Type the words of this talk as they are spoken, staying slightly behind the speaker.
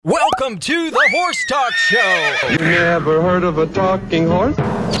Welcome to the Horse Talk Show. You never heard of a talking horse?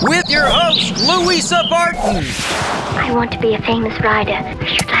 With your host, Louisa Barton. I want to be a famous rider. I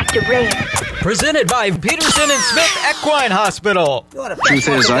should like to race. Presented by Peterson and Smith Equine Hospital. Truth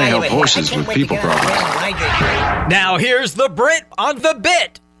is, I help horses with people problems. Now here's the Brit on the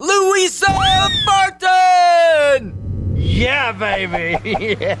bit, Louisa Barton. Yeah, baby.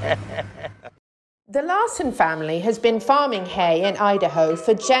 Yeah. The Larson family has been farming hay in Idaho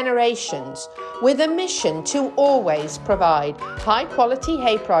for generations with a mission to always provide high-quality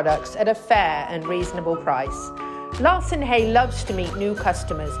hay products at a fair and reasonable price. Larson Hay loves to meet new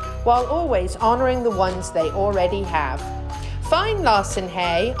customers while always honoring the ones they already have. Find Larson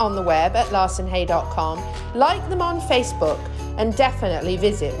Hay on the web at larsonhay.com, like them on Facebook, and definitely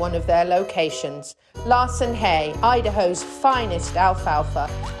visit one of their locations. Larson Hay, Idaho's finest alfalfa,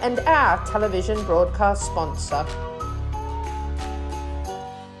 and our television broadcast sponsor.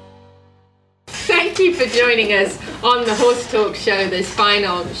 Thank you for joining us on the Horse Talk Show, this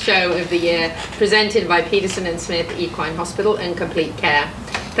final show of the year, presented by Peterson and Smith Equine Hospital and Complete Care.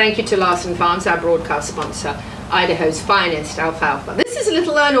 Thank you to Larson Farms, our broadcast sponsor, Idaho's finest alfalfa. This is a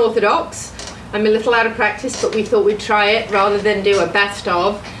little unorthodox. I'm a little out of practice, but we thought we'd try it rather than do a best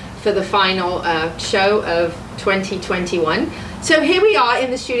of for the final show of 2021. So here we are in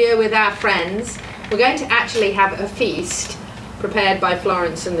the studio with our friends. We're going to actually have a feast prepared by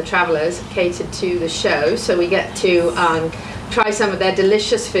Florence and the Travellers, catered to the show. So we get to try some of their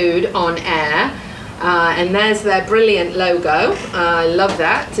delicious food on air. And there's their brilliant logo. I love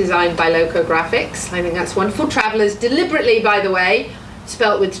that, designed by Loco Graphics. I think that's wonderful. Travellers, deliberately, by the way,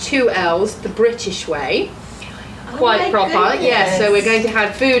 spelt with 2 L's, the British way. Quite proper. Goodness. Yes, so we're going to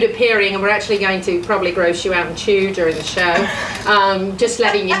have food appearing, and we're actually going to probably gross you out and chew during the show. Just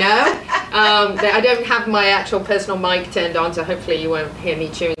letting you know. I don't have my actual personal mic turned on, so hopefully you won't hear me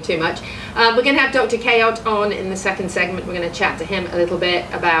chewing too much. We're going to have Dr. Chaot on in the second segment. We're going to chat to him a little bit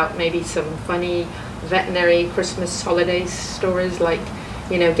about maybe some funny veterinary Christmas holiday stories, like,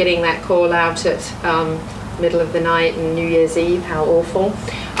 you know, getting that call out at middle of the night and New Year's Eve, how awful.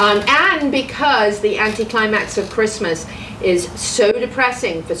 And because the anticlimax of Christmas is so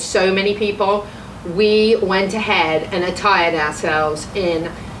depressing for so many people, we went ahead and attired ourselves in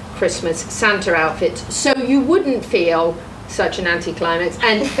Christmas Santa outfits so you wouldn't feel such an anticlimax.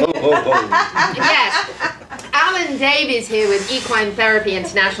 And yes, Alan Davies here with Equine Therapy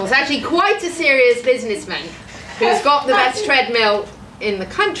International is actually quite a serious businessman who's got the best treadmill in the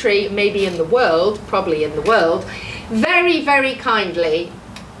country, maybe in the world, probably in the world. Very, very kindly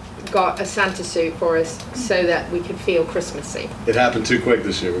got a Santa suit for us so that we could feel Christmassy. It happened too quick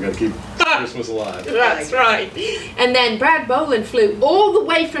this year. We're going to keep Christmas alive. That's right. And then Brad Boland flew all the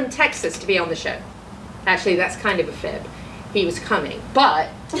way from Texas to be on the show. Actually, that's kind of a fib. He was coming, but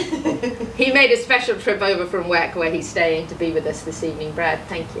he made a special trip over from WEC where he's staying to be with us this evening. Brad,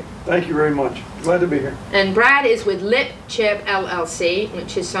 thank you. Thank you very much. Glad to be here. And Brad is with Lip Chip LLC,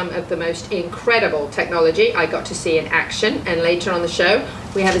 which is some of the most incredible technology I got to see in action. And later on the show,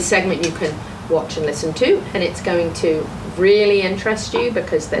 we have a segment you can watch and listen to, and it's going to really interest you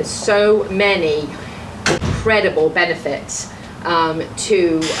because there's so many incredible benefits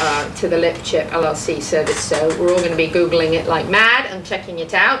to the Lip Chip LLC service. So we're all going to be Googling it like mad and checking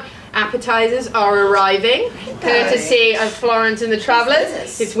it out. Appetizers are arriving, courtesy of Florence and the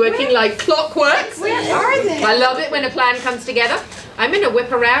Travellers. It's working like clockwork. Where are they? I love it when a plan comes together. I'm going to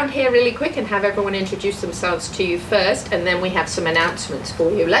whip around here really quick and have everyone introduce themselves to you first, and then we have some announcements for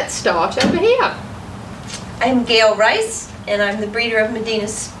you. Let's start over here. I'm Gail Rice, and I'm the breeder of Medina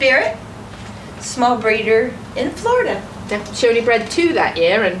Spirit, small breeder in Florida. She only bred 2 that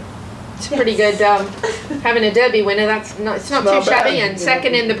year, and it's pretty good having a Derby winner. It's not too shabby, and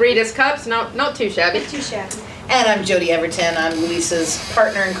second in the Breeders' Cups, not too shabby. Too shabby. And I'm Jody Everton. I'm Lisa's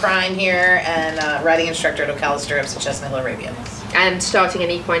partner in crime here and riding instructor at Ocala Stirrups at Chestnut Hill Arabia. And starting an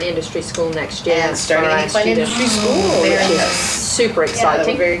equine industry school next year. And starting an equine industry school. Which is super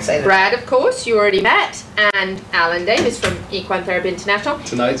exciting. Yeah, very excited. Brad, of course, you already met. And Alan Davis from Equine Therapy International.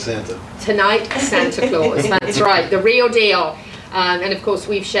 Tonight, Santa. Tonight, Santa Claus. That's right, the real deal. And of course,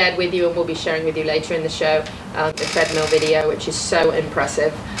 we've shared with you, and we'll be sharing with you later in the show, the treadmill video, which is so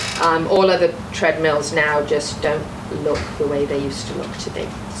impressive. All other treadmills now just don't look the way they used to look to be.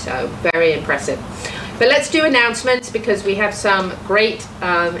 So, very impressive. But let's do announcements because we have some great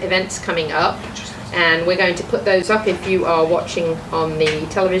events coming up. And we're going to put those up. If you are watching on the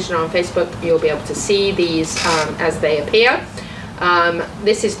television or on Facebook, you'll be able to see these as they appear.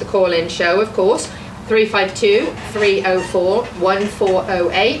 This is the call-in show, of course.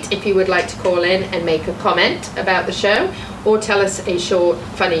 352-304-1408 if you would like to call in and make a comment about the show, or tell us a short,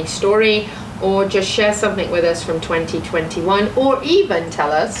 funny story, or just share something with us from 2021, or even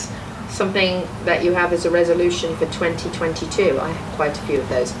tell us something that you have as a resolution for 2022. I have quite a few of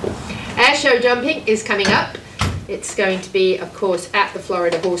those. Air show jumping is coming up. It's going to be, of course, at the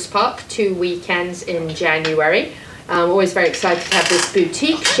Florida Horse Park, 2 weekends in January. I'm always very excited to have this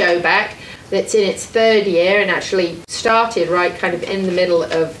boutique show back that's in its 3rd year and actually started right kind of in the middle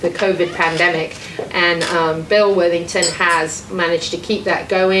of the COVID pandemic. And Bill Worthington has managed to keep that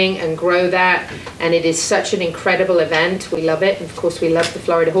going and grow that. And it is such an incredible event. We love it. And of course, we love the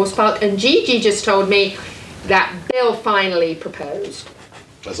Florida Horse Park. And Gigi just told me that Bill finally proposed.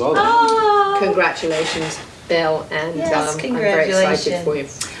 That's all. Oh. Congratulations, Bill. And yes, I'm very excited for you.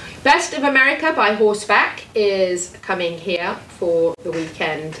 Best of America by Horseback is coming here for the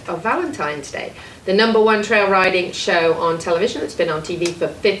weekend of Valentine's Day. The #1 trail riding show on television that's been on TV for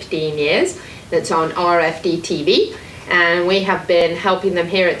 15 years. That's on RFD TV. And we have been helping them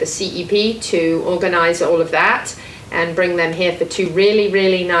here at the CEP to organize all of that and bring them here for 2 really,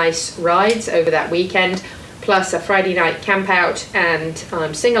 really nice rides over that weekend, plus a Friday night camp out and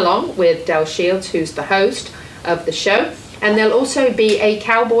sing along with Del Shields, who's the host of the show. And there'll also be a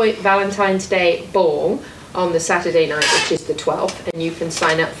Cowboy Valentine's Day ball on the Saturday night, which is the 12th, and you can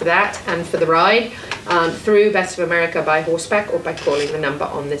sign up for that and for the ride through Best of America by Horseback or by calling the number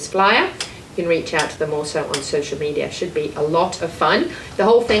on this flyer. You can reach out to them also on social media. Should be a lot of fun. The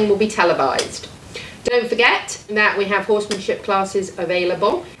whole thing will be televised. Don't forget that we have horsemanship classes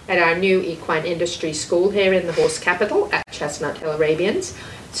available at our new equine industry school here in the horse capital at Chestnut Hill Arabians,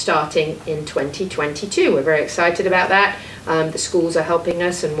 starting in 2022. We're very excited about that. The schools are helping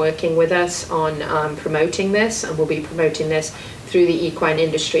us and working with us on promoting this, and we'll be promoting this through the Equine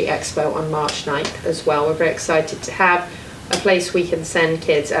Industry Expo on March 9th as well. We're very excited to have a place we can send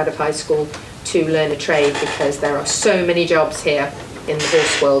kids out of high school to learn a trade, because there are so many jobs here in the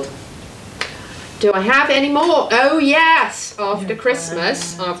horse world. Do I have any more? Oh yes, after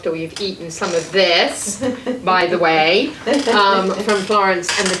Christmas, after we've eaten some of this, by the way, from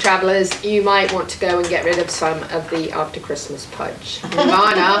Florence and the Travellers, you might want to go and get rid of some of the after Christmas pudge.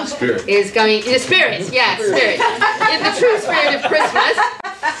 Nirvana is going, the spirit, yes, spirit. In the true spirit of Christmas,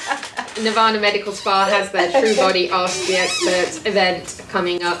 Nirvana Medical Spa has their True Body Ask the Experts event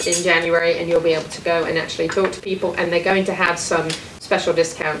coming up in January, and you'll be able to go and actually talk to people, and they're going to have some special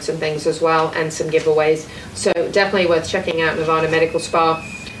discounts and things as well, and some giveaways. So definitely worth checking out Nirvana Medical Spa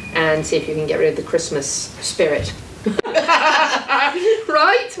and see if you can get rid of the Christmas spirit.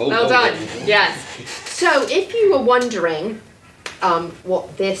 Right? Well done. Yes. So if you were wondering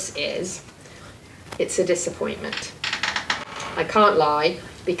what this is, it's a disappointment. I can't lie,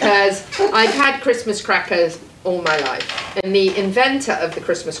 because I've had Christmas crackers all my life, and the inventor of the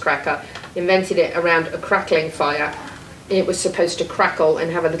Christmas cracker invented it around a crackling fire. It was supposed to crackle and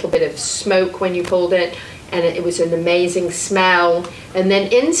have a little bit of smoke when you pulled it, and it was an amazing smell. And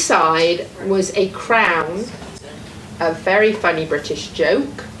then inside was a crown, a very funny British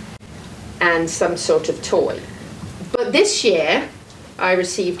joke, and some sort of toy. But this year, I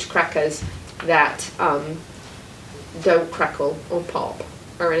received crackers that don't crackle or pop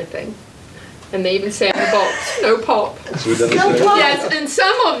or anything. And they even say in the box, no pop. Yes, and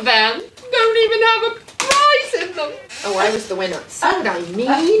some of them don't even have a prize in them. Oh, I was the winner. So what I mean?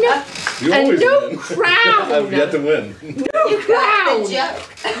 You and always no win. crown. I've yet to win. No crown.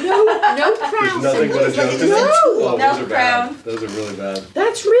 No crown. There's nothing but a joke. No. Oh, No those are crown. bad. Those are really bad.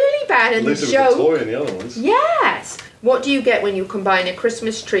 That's really bad. And At least the it was a joke. toy in the other ones. Yes. What do you get when you combine a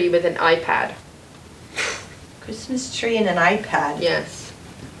Christmas tree with an iPad? Christmas tree and an iPad. Yes.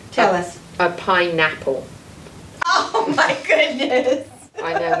 Tell us. A pineapple. Oh my goodness.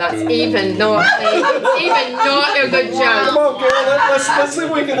 I know, that's even not a good Come joke. on, girl, let's see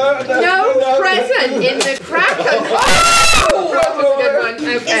if we can open that. No present in the cracker. Oh! That was a good one.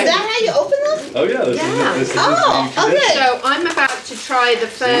 Okay. Is that how you open them? Oh yeah, this Yeah. is Oh, the tradition. okay. So I'm about to try the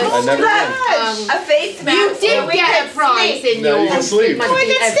first. I never win. A face mask. You did so we get can a prize sleep. in No, you yours. can sleep. It must Oh, I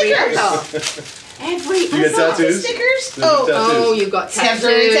be got every stickers. other. Every You get other. tattoos? Stickers? There's tattoos. Oh, you got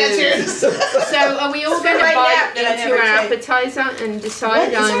Temporary tattoos. tattoos. So are we all going to Right bite now, that I into never our tried. appetizer and What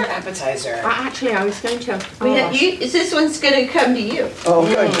decide? is our appetizer? Actually, I was going to. This one's going to come to you. Oh,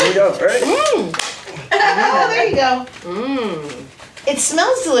 okay, here we go. Ready? Oh, there you go. Mmm. It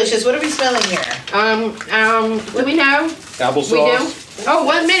smells delicious. What are we smelling here? Do we know? Applesauce. We do? Oh,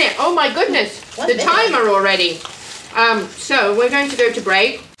 1 minute. Oh my goodness. One The minute. timer already. So we're going to go to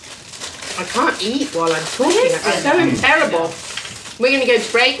break. I can't eat while I'm talking. It's so terrible. We're going to go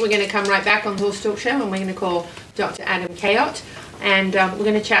to break. We're going to come right back on the Horse Talk Show, and we're going to call Dr. Adam Kayott, and we're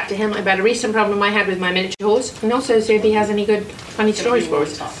going to chat to him about a recent problem I had with my miniature horse, and also see if he has any good, funny stories for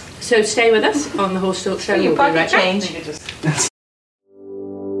us. So stay with us on the Horse Talk Show. Your We'll be pocket right back. change.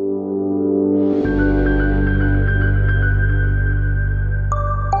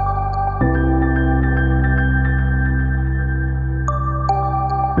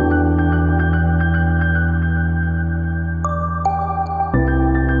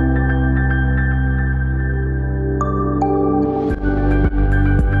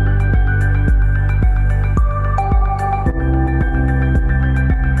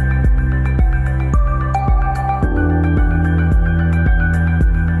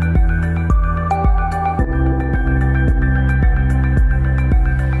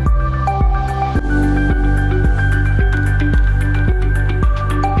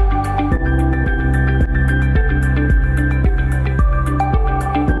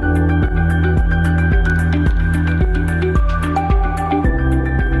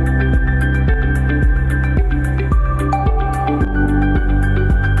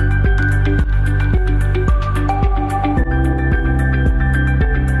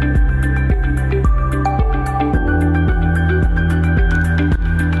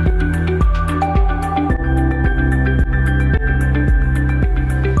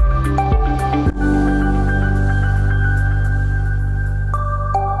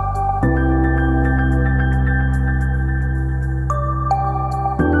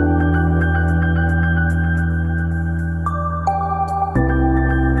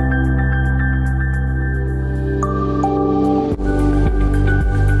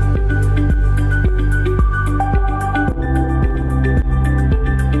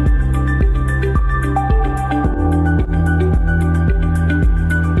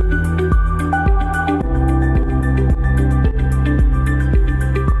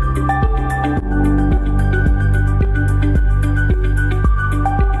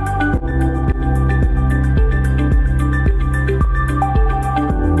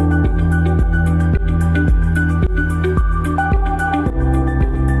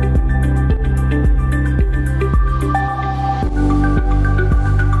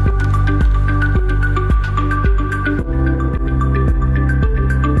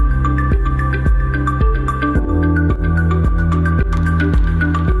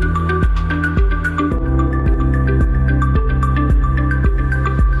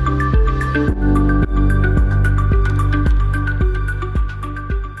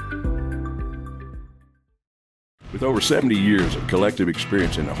 With over 70 years of collective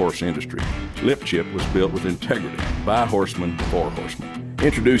experience in the horse industry, Lip Chip was built with integrity by horsemen for horsemen.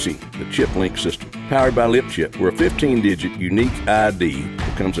 Introducing the Chip Link system. Powered by Lip Chip, where a 15-digit unique ID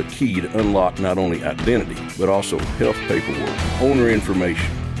becomes a key to unlock not only identity, but also health paperwork, owner information,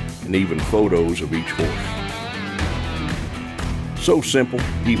 and even photos of each horse. So simple,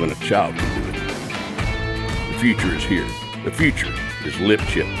 even a child can do it. The future is here. The future is Lip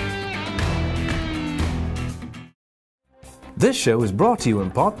Chip. This show is brought to you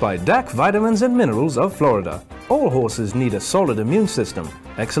in part by DAC Vitamins and Minerals of Florida. All horses need a solid immune system,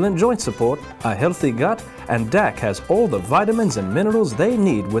 excellent joint support, a healthy gut, and DAC has all the vitamins and minerals they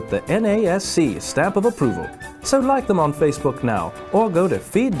need with the NASC stamp of approval. So like them on Facebook now or go to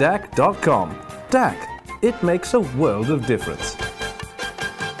feeddac.com. DAC, it makes a world of difference.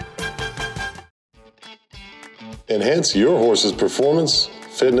 Enhance your horse's performance,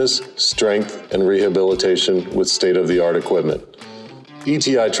 fitness, strength, and rehabilitation with state-of-the-art equipment.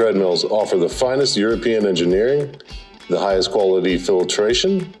 ETI treadmills offer the finest European engineering, the highest quality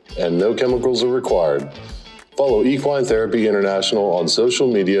filtration, and no chemicals are required. Follow Equine Therapy International on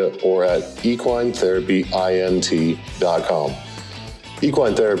social media or at equinetherapyint.com.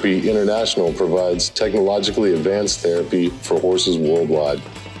 Equine Therapy International provides technologically advanced therapy for horses worldwide.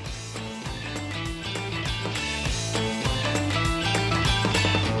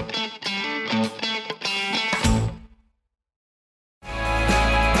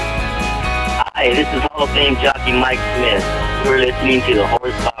 Hi, this is Hall of Fame jockey Mike Smith. You're listening to the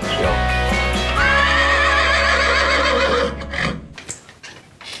Horse Talk Show.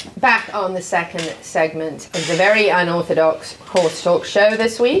 Back on the second segment of the very unorthodox Horse Talk Show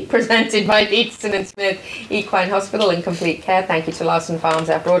this week, presented by Peterson and Smith Equine Hospital and Complete Care. Thank you to Larson Farms,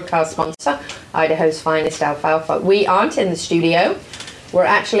 our broadcast sponsor, Idaho's finest alfalfa. We aren't in the studio. We're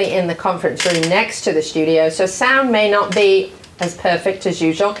actually in the conference room next to the studio, so sound may not be as perfect as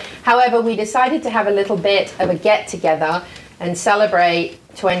usual. However, we decided to have a little bit of a get-together and celebrate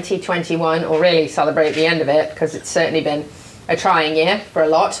 2021, or really celebrate the end of it, because it's certainly been a trying year for a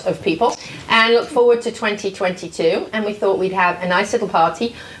lot of people, and look forward to 2022. And we thought we'd have a nice little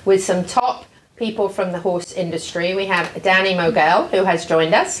party with some top people from the horse industry. We have Dani Mogel, who has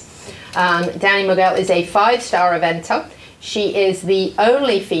joined us. Dani Mogel is a 5-star eventer. She is the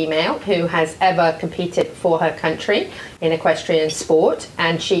only female who has ever competed for her country in equestrian sport,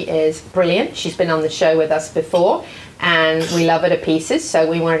 and she is brilliant. She's been on the show with us before, and we love her to pieces, so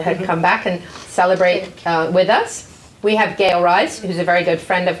we wanted her to come back and celebrate with us. We have Gail Rice, who's a very good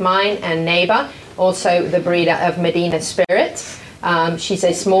friend of mine and neighbour, also the breeder of Medina Spirit. She's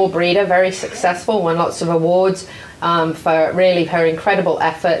a small breeder, very successful, won lots of awards for really her incredible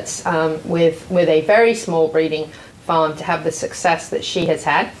efforts with a very small breeding farm to have the success that she has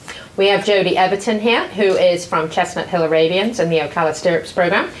had. We have Jodie Everton here, who is from Chestnut Hill Arabians and the Ocala Stirrups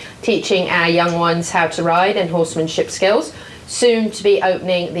program, teaching our young ones how to ride and horsemanship skills. Soon to be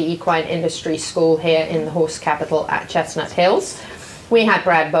opening the equine industry school here in the horse capital at Chestnut Hills. We have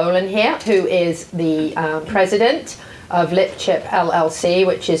Brad Boland here, who is the president of Lip Chip LLC,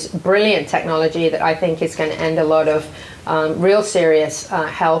 which is brilliant technology that I think is going to end a lot of real serious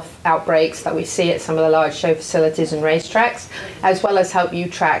health outbreaks that we see at some of the large show facilities and racetracks, as well as help you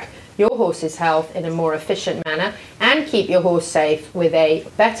track your horse's health in a more efficient manner and keep your horse safe with a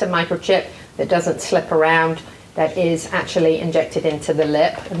better microchip that doesn't slip around, that is actually injected into the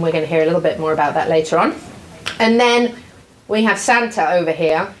lip. And we're going to hear a little bit more about that later on. And then we have Santa over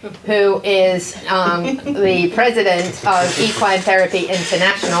here, who is the president of Equine Therapy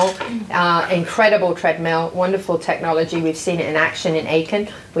International. Incredible treadmill, wonderful technology. We've seen it in action in Aiken.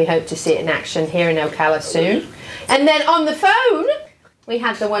 We hope to see it in action here in Ocala soon. And then on the phone, we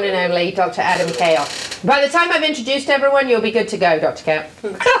have the one and only Dr. Adam Kale. By the time I've introduced everyone, you'll be good to go, Dr. Kale.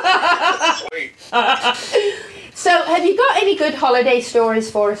 Sweet. So, have you got any good holiday stories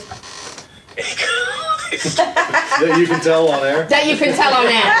for us? That you can tell on air? That you can tell on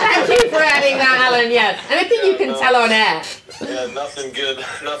air. Thank you for adding that, Alan, yes. Anything you can tell on air. Yeah, nothing good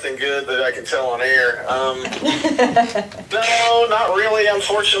that I can tell on air. No, not really,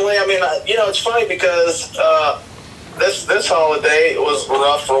 unfortunately. I mean, it's funny because this holiday was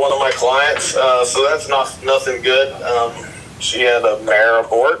rough for one of my clients, so that's nothing good. She had a mare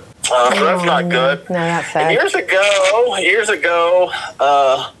abort, so that's not good. No, that's sad. And years ago,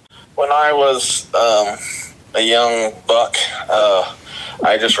 when I was a young buck,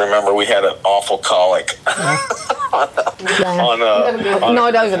 I just remember we had an awful colic. Not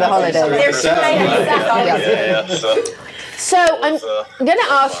over the holidays. So I'm going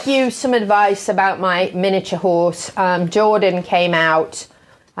to ask you some advice about my miniature horse. Jordan came out,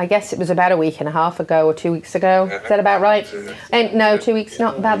 I guess it was about a week and a half ago or 2 weeks ago. Is that about right? And no, 2 weeks,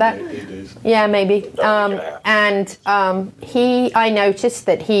 not about that. Yeah, maybe. I noticed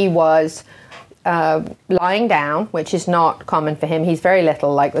that he was lying down, which is not common for him. He's very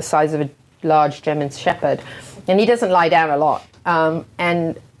little, like the size of a large German Shepherd, and he doesn't lie down a lot.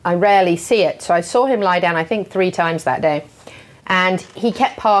 And I rarely see it. So I saw him lie down, I think 3 times that day, and he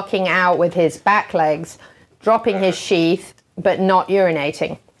kept parking out with his back legs, dropping his sheath, but not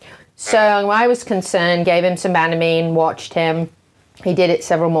urinating. So I was concerned, gave him some Banamine, watched him. He did it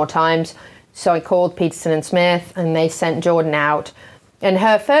several more times. So I called Peterson and Smith, and they sent Jordan out. And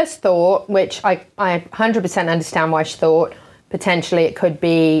her first thought, which I 100% understand why she thought, potentially it could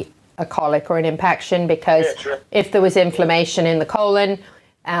be a colic or an impaction, because if there was inflammation in the colon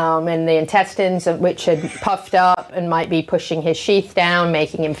and the intestines, which had puffed up and might be pushing his sheath down,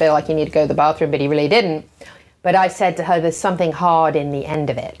 making him feel like he needed to go to the bathroom, but he really didn't. But I said to her, there's something hard in the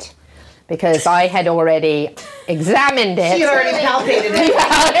end of it, because I had already examined it. She already palpated it.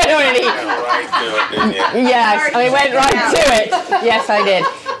 Yes, I went right to it. Yes, I did.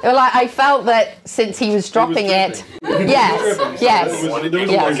 Well, I felt that since he was dropping it. Yes. So,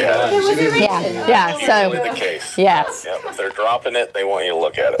 yes. If they're dropping it, they want you to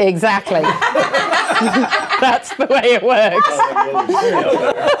look at it. Exactly. That's the way it works.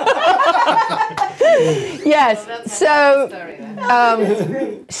 Yes.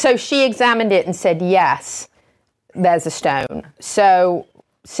 So she examined it and said, yes, there's a stone. So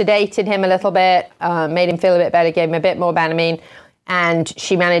sedated him a little bit, made him feel a bit better, gave him a bit more Banamine, and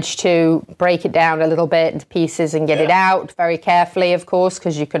she managed to break it down a little bit into pieces and get it out very carefully, of course,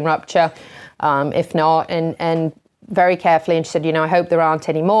 because you can rupture if not, and very carefully. And she said, I hope there aren't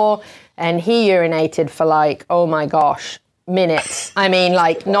any more. And he urinated for oh my gosh, minutes. I mean,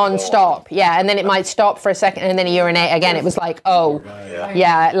 non-stop. Yeah, and then it might stop for a second and then he urinate again. It was that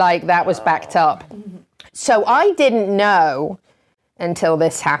was backed up. So I didn't know until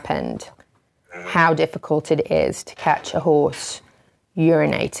this happened how difficult it is to catch a horse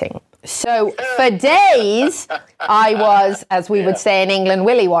urinating. So for days, I was, as we would say in England,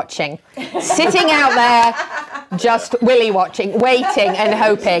 willy watching, sitting out there, just willy watching, waiting and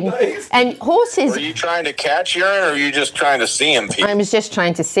hoping. And horses. Were you trying to catch urine, or were you just trying to see him pee? I was just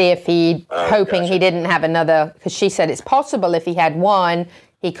trying to see if hoping he didn't have another, because she said it's possible if he had one,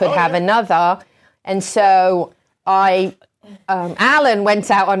 he could have another. And so Alan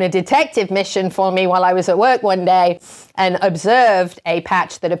went out on a detective mission for me while I was at work one day and observed a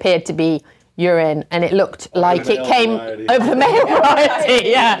patch that appeared to be urine, and it looked like it came of the male variety.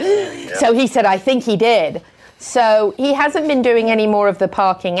 Yeah. So he said, I think he did. So he hasn't been doing any more of the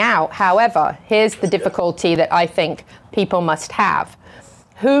parking out. However, here's the difficulty that I think people must have.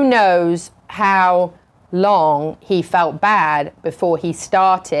 Who knows how long he felt bad before he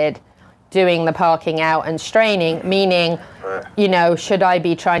started doing the parking out and straining, meaning, you know, should I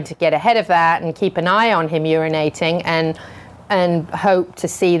be trying to get ahead of that and keep an eye on him urinating and hope to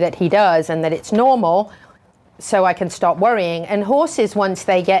see that he does and that it's normal so I can stop worrying. And horses, once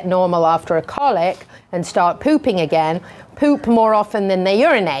they get normal after a colic and start pooping again, poop more often than they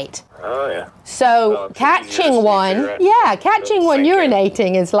urinate. Oh, yeah. So catching one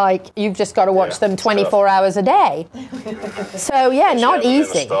urinating is like you've just got to watch them 24 hours a day. So, yeah, not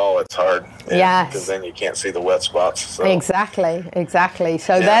easy. In a stall, it's hard. Yes. Because then you can't see the wet spots. So. Exactly.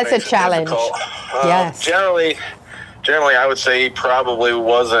 So there's a challenge. Yes. Generally, I would say he probably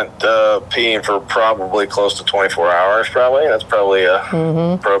wasn't peeing for probably close to 24 hours, probably. That's probably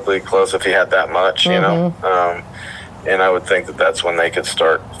probably close if he had that much, you know. And I would think that that's when they could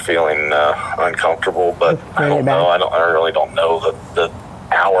start feeling uncomfortable, but I don't know. I really don't know the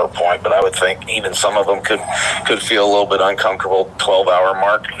hour point, but I would think even some of them could feel a little bit uncomfortable 12-hour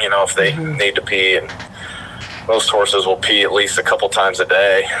mark, you know, if they need to pee. And most horses will pee at least a couple times a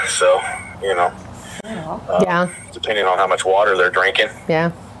day, so, you know. Depending on how much water they're drinking.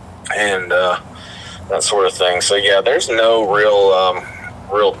 Yeah. And that sort of thing. So, yeah, there's no real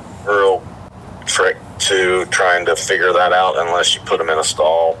trick to trying to figure that out unless you put them in a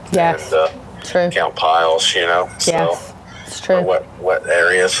stall and count piles, you know. Yes, it's true. Wet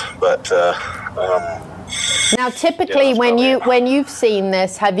areas, but now typically when you've seen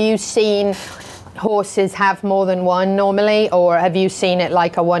this, have you seen horses have more than one normally, or have you seen it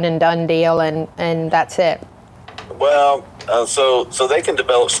like a one and done deal and that's it? Well, so they can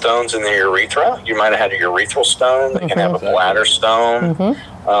develop stones in the urethra. You might have had a urethral stone. They can have a bladder stone.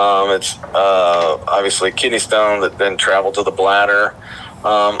 It's obviously a kidney stone that then travel to the bladder.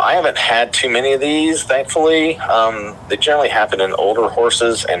 I haven't had too many of these, thankfully. They generally happen in older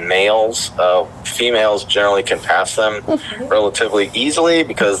horses and males. Females generally can pass them relatively easily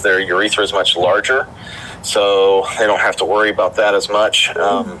because their urethra is much larger, so they don't have to worry about that as much.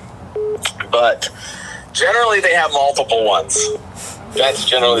 But generally they have multiple ones. That's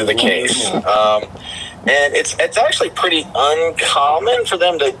generally the case. And it's actually pretty uncommon for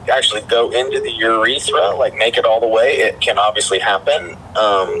them to actually go into the urethra, like make it all the way. It can obviously happen,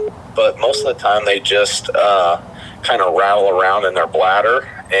 but most of the time they just kind of rattle around in their bladder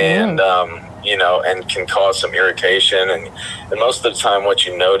and, you know, and can cause some irritation. And most of the time what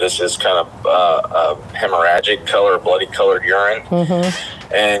you notice is kind of hemorrhagic color, bloody colored urine.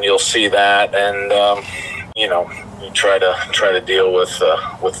 And you'll see that, and, you know, you try to deal with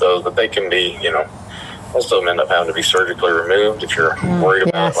those, but they can be, you know, most of them end up having to be surgically removed if you're worried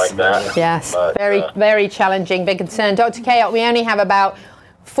about it like that. Yes, but, very challenging, big concern. Dr. Kayot, we only have about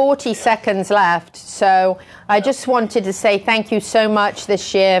 40 seconds left, so I just wanted to say thank you so much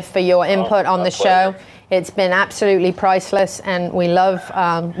this year for your input on the show. It's been absolutely priceless, and we love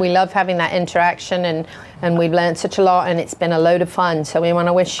having that interaction, and we've learned such a lot, and it's been a load of fun. So we want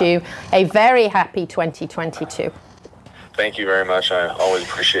to wish you a very happy 2022. Thank you very much. I always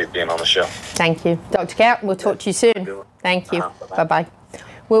appreciate being on the show. Thank you. Dr. Kayot, we'll talk to you soon. Thank you. Bye-bye.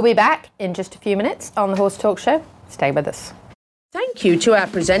 We'll be back in just a few minutes on the Horse Talk Show. Stay with us. Thank you to our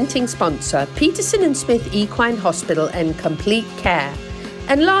presenting sponsor, Peterson & Smith Equine Hospital and Complete Care,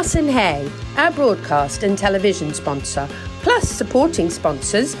 and Larson Hay, our broadcast and television sponsor, plus supporting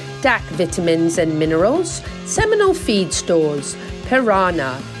sponsors, DAC Vitamins and Minerals, Seminole Feed Stores,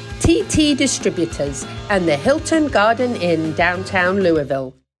 Piranha, TT Distributors, and the Hilton Garden Inn, downtown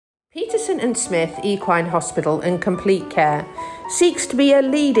Louisville. Peterson & Smith Equine Hospital and Complete Care seeks to be a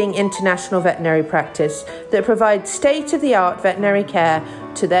leading international veterinary practice that provides state-of-the-art veterinary care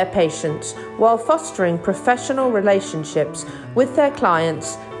to their patients while fostering professional relationships with their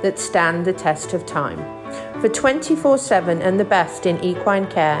clients that stand the test of time. For 24/7 and the best in equine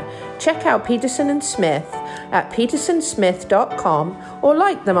care, check out Peterson & Smith at petersonsmith.com or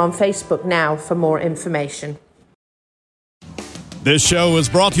like them on Facebook now for more information. This show is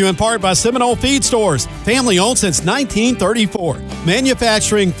brought to you in part by Seminole Feed Stores, family owned since 1934.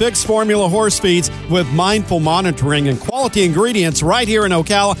 Manufacturing fixed formula horse feeds with mindful monitoring and quality ingredients right here in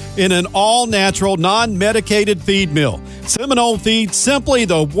Ocala in an all-natural, non-medicated feed mill. Seminole Feed, simply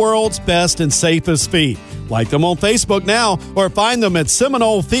the world's best and safest feed. Like them on Facebook now or find them at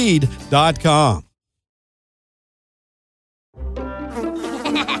SeminoleFeed.com.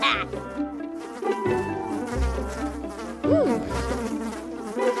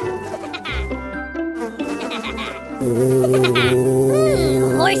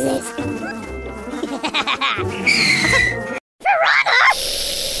 Horses. Piranha!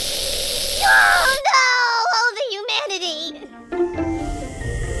 Oh no! Oh, the humanity!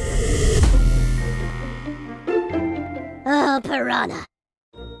 Oh, piranha.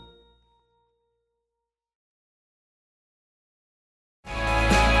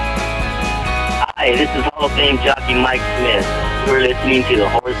 Hi, this is Hall of Fame jockey Mike Smith. You're listening to the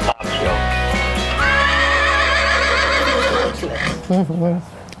Horse Talk Show.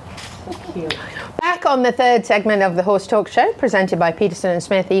 Back on the third segment of the Horse Talk Show, presented by Peterson and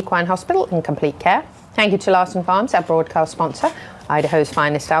Smith Equine Hospital and Complete Care. Thank you to Larson Farms, our broadcast sponsor, Idaho's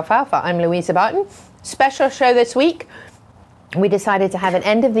finest alfalfa. I'm Louisa Barton. Special show this week. We decided to have an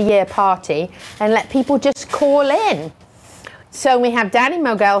end of the year party and let people just call in. So we have Danny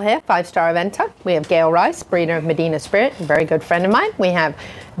Mogel here, 5-star eventer. We have Gail Rice, breeder of Medina Spirit, a very good friend of mine. We have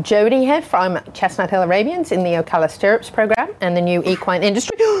Jody here from Chestnut Hill Arabians in the Ocala Stirrups program and the new equine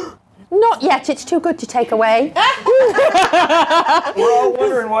industry. Not yet, it's too good to take away. We're all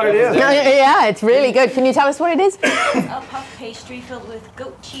wondering what it is. Yeah, it's really good. Can you tell us what it is? A puff pastry filled with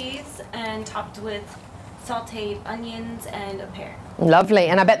goat cheese and topped with sauteed onions and a pear. Lovely,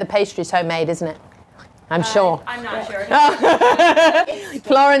 and I bet the pastry's homemade, isn't it? I'm sure. I'm not sure.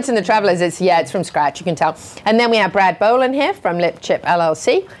 Florence and the Travelers, it's from scratch, you can tell. And then we have Brad Boland here from Lip Chip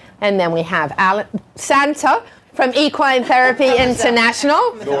LLC. And then we have Santa from Equine Therapy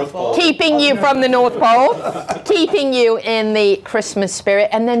International. North Pole. Keeping you from the North Pole. Keeping you in the Christmas spirit.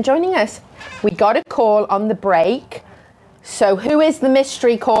 And then joining us, we got a call on the break. So who is the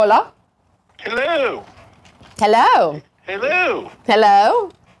mystery caller? Hello. Hello. Hello.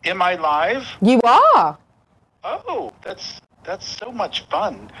 Hello. Am I live? You are. Oh, that's so much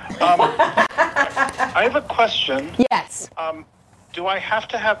fun. I have a question. Yes. Do I have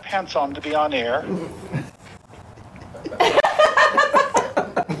to have pants on to be on air?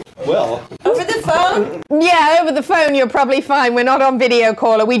 Well. Over the phone? Yeah, over the phone you're probably fine. We're not on video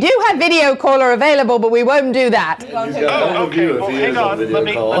caller. We do have video caller available, but we won't do that. Oh, okay. Well, hang on. Let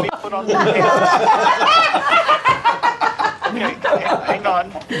me put on the Okay, hang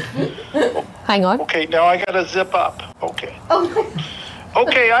on. Hang on. Okay, now I gotta zip up. Okay.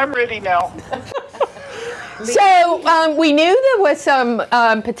 Okay, I'm ready now. So we knew there were some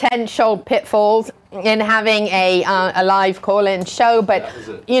potential pitfalls in having a live call-in show, but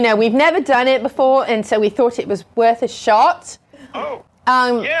we've never done it before, and so we thought it was worth a shot. Oh.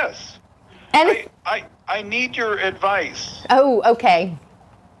 Yes. And I need your advice. Oh, okay.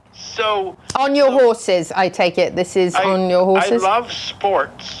 So on your horses, I take it. This is on your horses? I love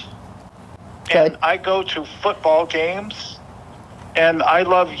sports. Good. And I go to football games, and I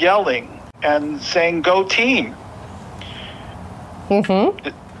love yelling and saying, "Go team." Mm-hmm.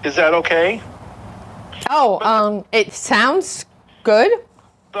 Is that okay? Oh, it sounds good.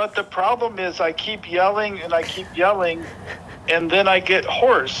 But the problem is I keep yelling, and then I get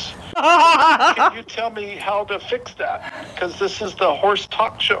hoarse. Can you tell me how to fix that? Because this is the Horse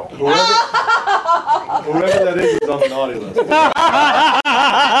Talk Show. Whoever that is on the naughty list.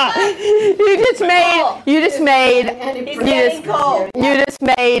 You just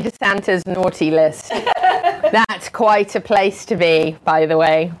made Santa's naughty list. That's quite a place to be, by the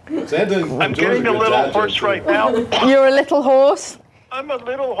way. I'm getting a little hoarse right now. You're a little horse? I'm a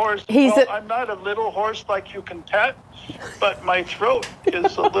little horse. I'm not a little horse like you can pet, but my throat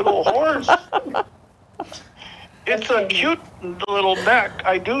is a little hoarse. It's a cute little neck.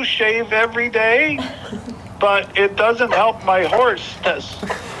 I do shave every day, but it doesn't help my hoarseness.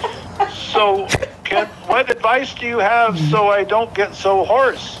 So, what advice do you have so I don't get so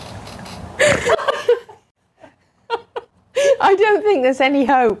hoarse? I don't think there's any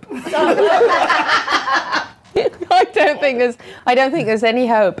hope. I don't think there's any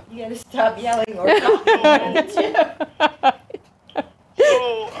hope. You gotta stop yelling or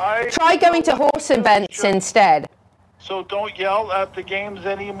Try going to horse events instead. So don't yell at the games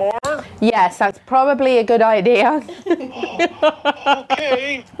anymore? Yes, that's probably a good idea.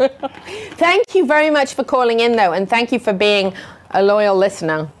 Okay. Thank you very much for calling in, though, and thank you for being a loyal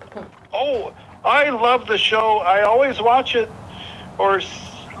listener. Oh, I love the show. I always watch it. or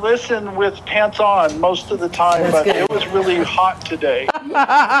listen with pants on most of the time, but it was really hot today.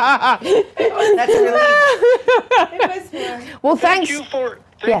 That's really. Well, thanks.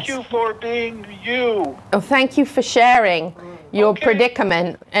 Thank you for being you. Well, thank you for sharing your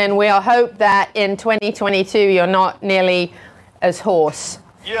predicament, and we'll hope that in 2022 you're not nearly as hoarse.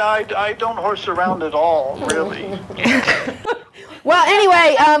 Yeah, I don't horse around at all, really. Well,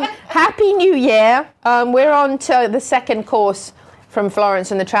 anyway, Happy New Year. We're on to the second course from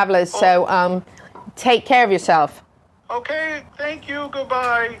Florence and the Travelers, so take care of yourself. Okay, thank you.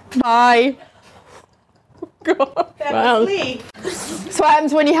 Goodbye. Bye. God. Well, that's what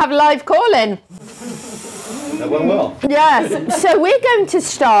happens when you have live calling. That went well. Yes. So we're going to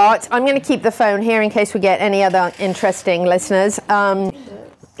start. I'm going to keep the phone here in case we get any other interesting listeners.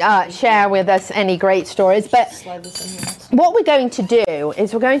 Share with us any great stories. But what we're going to do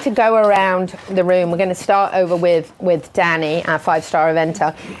is we're going to go around the room. We're going to start over with Danny, our 5-star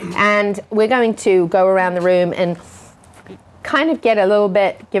eventer. And we're going to go around the room and kind of give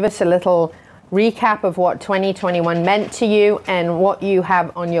us a little recap of what 2021 meant to you and what you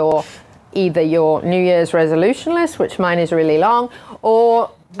have on either your New Year's resolution list, which mine is really long, or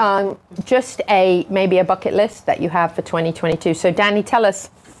just maybe a bucket list that you have for 2022. So Danny, tell us,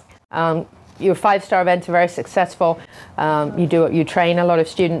 you're a 5-star eventer, very successful. You train a lot of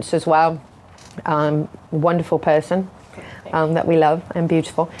students as well. Wonderful person that we love and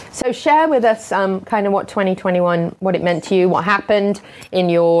beautiful. So share with us kind of what 2021, what it meant to you, what happened in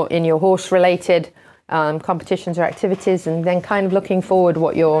your horse-related competitions or activities, and then kind of looking forward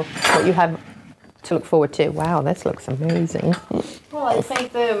what you have to look forward to. Wow, this looks amazing. Well, I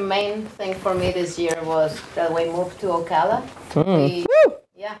think the main thing for me this year was that we moved to Ocala.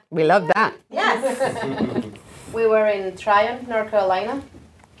 We love that. Yes. We were in Tryon, North Carolina,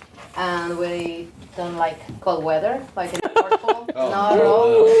 and we don't like cold weather, like in the North Pole. Not at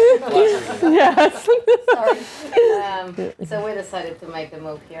all. Yes. Sorry. So we decided to make the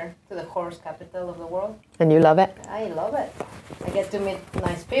move here to the horse capital of the world. And you love it? I love it. I get to meet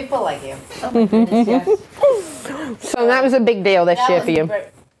nice people like you. Oh my goodness, yes. So that was a big deal this year for you.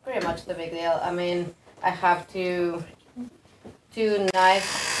 Pretty much the big deal. I mean, I have two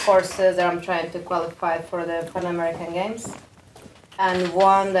nice horses that I'm trying to qualify for the Pan American Games, and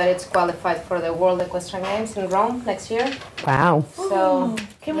one that is qualified for the World Equestrian Games in Rome next year. Wow. So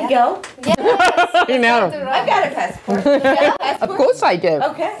can we go? Yes. You know. I've got a passport. Of course I do.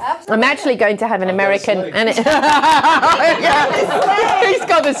 Okay. Absolutely. I'm actually going to have an American. And he's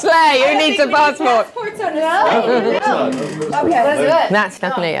got the sleigh. Who needs a passport? Passports on a sleigh. Okay, let's do it. That's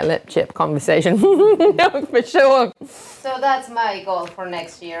definitely a lip chip conversation. For sure. So that's my goal for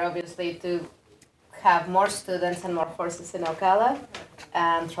next year, obviously, to have more students and more horses in Ocala,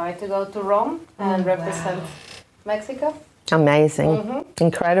 and try to go to Rome and represent Mexico. Amazing. Mm-hmm.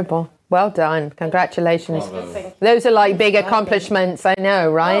 Incredible. Well done. Congratulations. Thank Those are like big accomplishments, I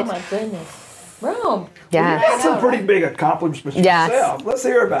know, right? Oh my goodness. Rome. Yeah. That's some pretty big accomplishments yourself. Let's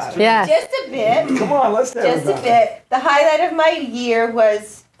hear about it. Yeah. Just a bit. Come on, let's hear Just about a bit. The highlight of my year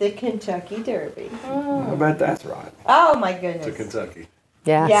was the Kentucky Derby. it. I bet that's right. Oh my goodness. To Kentucky.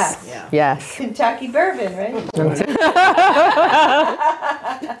 Yes. Yes. Yeah. Yes. Kentucky bourbon, right?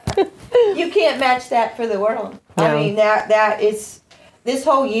 You can't match that for the world. No. I mean, that is, this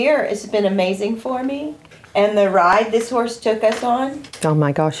whole year has been amazing for me. And the ride this horse took us on. Oh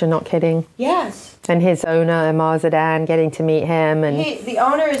my gosh, you're not kidding. Yes. And his owner, Marzadan, getting to meet him. And The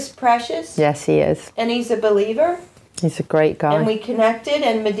owner is precious. yes, he is. And he's a believer. He's a great guy. And we connected,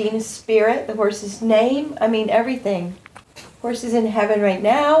 and Medina's spirit, the horse's name, I mean, everything. Horse is in heaven right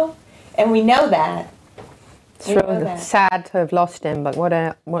now, and we know that. It's really sad to have lost him, but what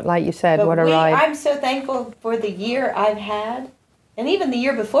like you said, But what a ride. I'm so thankful for the year I've had, and even the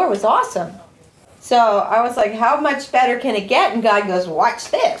year before was awesome. So I was like, how much better can it get? And God goes, watch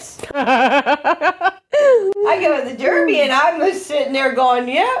this. I go to the Derby, and I was sitting there going,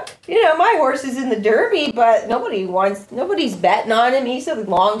 yeah, my horse is in the Derby, but nobody's betting on him. He's a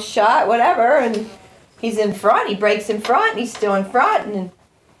long shot, whatever, and he's in front. He breaks in front, and he's still in front. And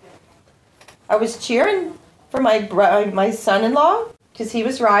I was cheering for my son-in-law because he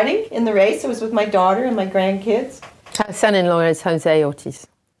was riding in the race. I was with my daughter and my grandkids. Her son-in-law is Jose Ortiz.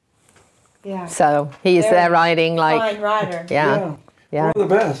 Yeah. So he's there riding like fine rider. Yeah. One of the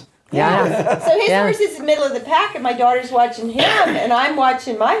best. Yeah. So his horse is in the middle of the pack, and my daughter's watching him, and I'm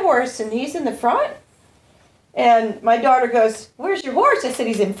watching my horse, and he's in the front. And my daughter goes, "Where's your horse?" I said,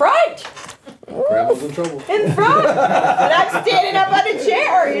 "He's in front." Grandma's in trouble. In front. And I'm standing up on a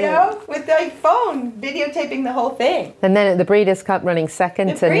chair, you know, with the phone, videotaping the whole thing. And then at the Breeders' Cup running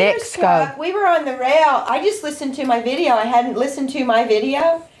second to Nick's Cup. We were on the rail. I just listened to my video. I hadn't listened to my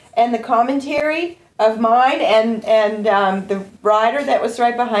video and the commentary of mine and the rider that was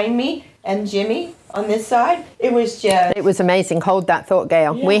right behind me and Jimmy on this side. It was amazing. Hold that thought,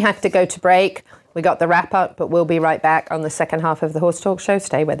 Gail. Yeah. We have to go to break. We got the wrap up, but we'll be right back on the second half of the Horse Talk Show.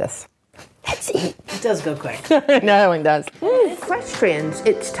 Stay with us. Let's eat. It does go quick. No, it does. Equestrians,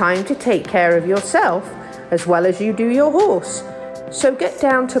 it's time to take care of yourself as well as you do your horse. So get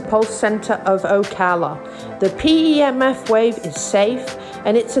down to Pulse Center of Ocala. The PEMF wave is safe,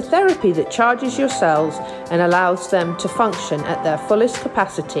 and it's a therapy that charges your cells and allows them to function at their fullest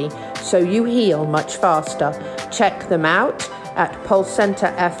capacity, so you heal much faster. Check them out at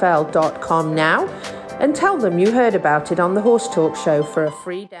pulsecenterfl.com now and tell them you heard about it on the Horse Talk Show for a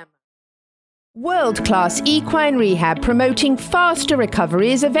free demo. World-class equine rehab promoting faster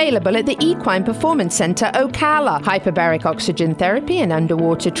recovery is available at the Equine Performance Center Ocala. Hyperbaric oxygen therapy, an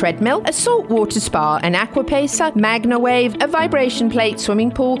underwater treadmill, a saltwater spa, an aquapacer, MagnaWave, a vibration plate,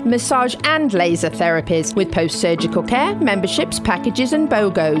 swimming pool, massage and laser therapies. With post-surgical care, memberships, packages and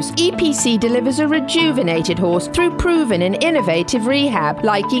BOGOs. EPC delivers a rejuvenated horse through proven and innovative rehab.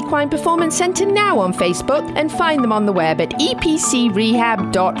 Like Equine Performance Center now on Facebook and find them on the web at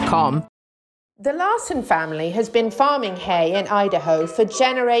epcrehab.com. The Larson family has been farming hay in Idaho for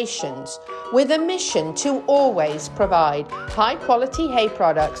generations with a mission to always provide high-quality hay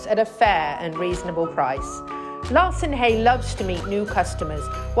products at a fair and reasonable price. Larson Hay loves to meet new customers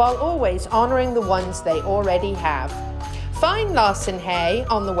while always honoring the ones they already have. Find Larson Hay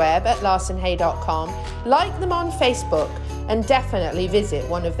on the web at larsonhay.com, like them on Facebook, and definitely visit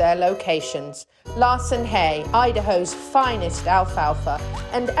one of their locations. Larson Hay, Idaho's finest alfalfa,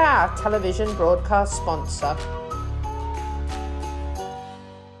 and our television broadcast sponsor.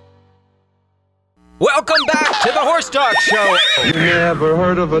 Welcome back to the Horse Talk Show. You never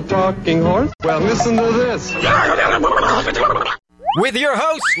heard of a talking horse? Well, listen to this. With your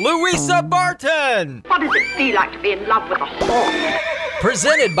host, Louisa Barton. What does it feel like to be in love with a horse?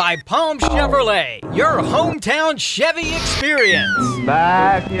 Presented by Palm Chevrolet, your hometown Chevy experience.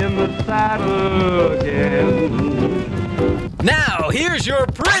 Back in the saddle again. Now, here's your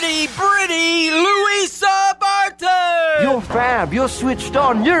pretty Louisa Barton. You're fab. You're switched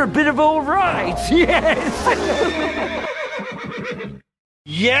on. You're a bit of all right. Yes.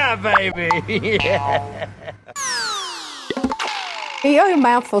 Yeah, baby. Yeah. Oh,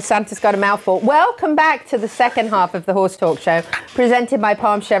 mouthful. Santa's got a mouthful. Welcome back to the second half of the Horse Talk Show, presented by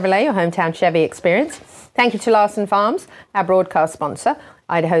Palm Chevrolet, your hometown Chevy experience. Thank you to Larson Farms, our broadcast sponsor,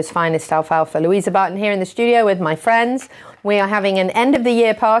 Idaho's finest alfalfa. Louisa Barton here in the studio with my friends. We are having an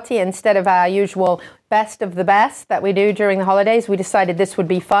end-of-the-year party instead of our usual best of the best that we do during the holidays. We decided this would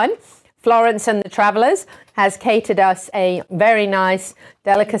be fun. Florence and the Travelers has catered us a very nice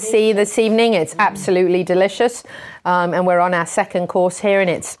delicacy this evening. It's absolutely delicious. And we're on our second course here,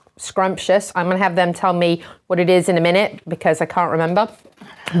 and it's scrumptious. I'm going to have them tell me what it is in a minute because I can't remember.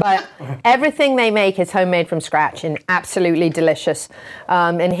 But everything they make is homemade from scratch and absolutely delicious.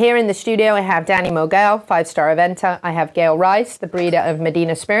 And here in the studio, I have Danny Mogel, 5-star eventer. I have Gail Rice, the breeder of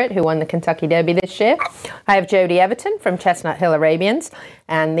Medina Spirit, who won the Kentucky Derby this year. I have Jody Everton from Chestnut Hill Arabians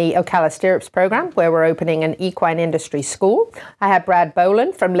and the Ocala Stirrups program, where we're opening an equine industry school. I have Brad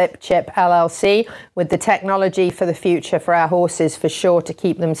Boland from Lip Chip LLC with the technology for the future for our horses, for sure, to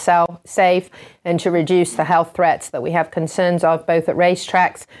keep them safe and to reduce the health threats that we have concerns of both at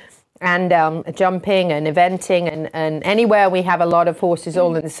racetracks and jumping and eventing and anywhere we have a lot of horses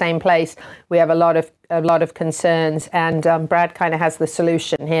all in the same place. We have a lot of concerns, and Brad kind of has the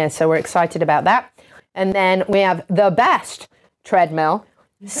solution here, so we're excited about that. And then we have the best treadmill.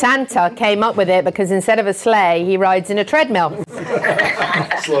 Santa came up with it because instead of a sleigh, he rides in a treadmill.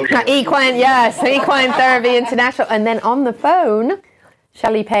 Equine Therapy International. And then on the phone,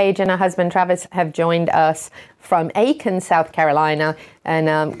 Shelley Page and her husband Travis have joined us from Aiken, South Carolina,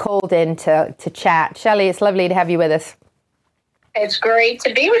 and called in to chat. Shelley, it's lovely to have you with us. It's great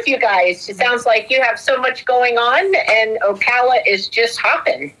to be with you guys. It sounds like you have so much going on, and Ocala is just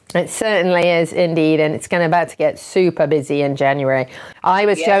hopping. It certainly is indeed, and it's about to get super busy in January. I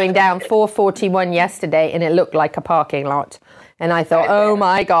was going down 441 yesterday, and it looked like a parking lot. And I thought, oh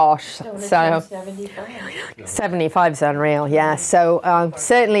my gosh. So 75 is unreal, yeah. So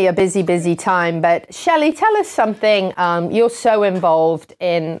certainly a busy time. But Shelley, tell us something. You're so involved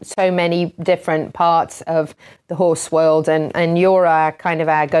in so many different parts of the horse world, and you're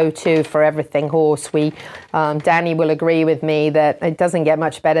our go-to for everything horse. Danny will agree with me that it doesn't get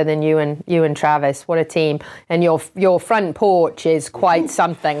much better better than you and Travis. What a team. And your front porch is quite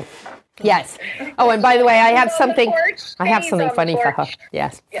something. Yes. Oh, and by the way, I have something funny for her.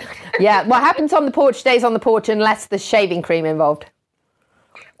 Yes. Yeah. What happens on the porch stays on the porch unless there's shaving cream involved.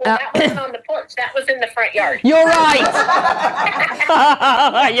 Well, that wasn't on the porch. That was in the front yard. You're right.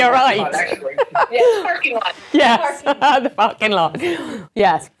 You're right. Yes, parking lot. Yes, the parking lot.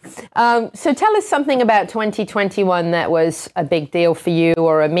 Yes. So tell us something about 2021 that was a big deal for you,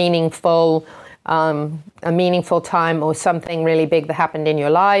 or a meaningful time, or something really big that happened in your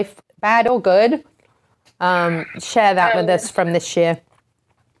life, bad or good. Share that with us from this year.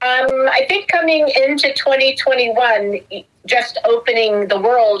 I think coming into 2021, just the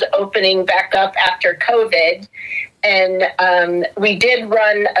world opening back up after COVID, and we did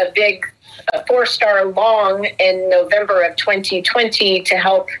run a big 4-star long in November of 2020 to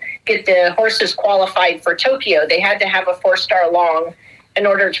help get the horses qualified for Tokyo. They had to have a 4-star long in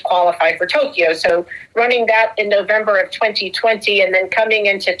order to qualify for Tokyo. So running that in November of 2020, and then coming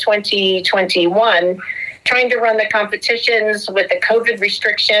into 2021, trying to run the competitions with the COVID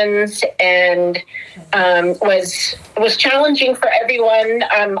restrictions, and was challenging for everyone.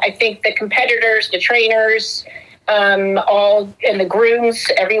 I think the competitors, the trainers, all, and the grooms,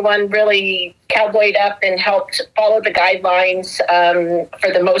 everyone really cowboyed up and helped follow the guidelines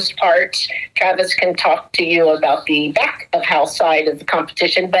for the most part. Travis can talk to you about the back of house side of the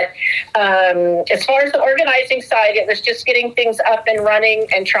competition, but as far as the organizing side, it was just getting things up and running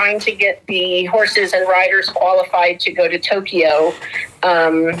and trying to get the horses and riders qualified to go to Tokyo.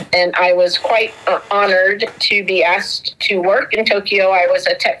 And I was quite honored to be asked to work in Tokyo. I was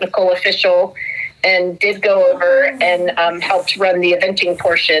a technical official and did go over and helped run the eventing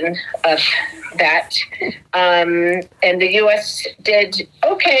portion of that. And the U.S. did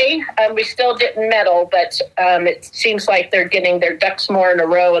okay. We still didn't medal, but it seems like they're getting their ducks more in a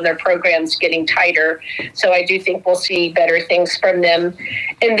row and their program's getting tighter. So I do think we'll see better things from them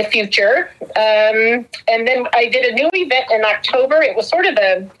in the future. And then I did a new event in October. It was sort of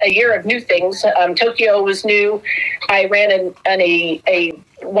a year of new things. Tokyo was new. I ran a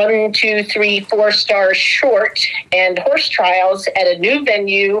 1, 2, 3, 4-star short and horse trials at a new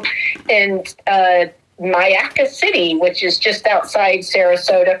venue in Mayaca City, which is just outside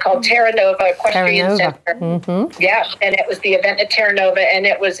Sarasota, called Terra Nova Equestrian Center. Mm-hmm. Yeah, and it was the event at Terra Nova, and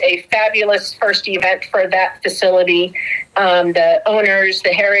it was a fabulous first event for that facility. The owners, the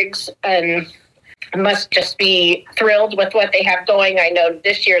Herrigs, must just be thrilled with what they have going. I know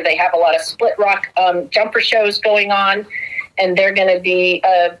this year they have a lot of split rock jumper shows going on, and they're going to be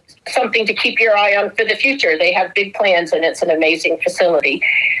something to keep your eye on for the future. They have big plans, and it's an amazing facility.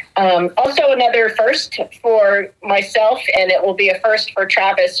 Also, another first for myself, and it will be a first for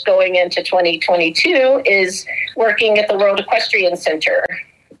Travis going into 2022, is working at the World Equestrian Center.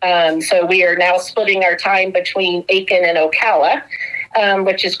 So we are now splitting our time between Aiken and Ocala,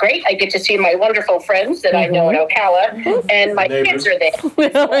 which is great. I get to see my wonderful friends that I know in Ocala, and my kids are there.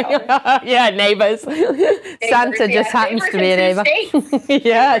 Well. Yeah, neighbors. Santa just happens to be a neighbor.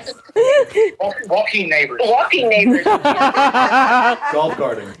 Yes. Walking neighbors. Walking neighbors. Golf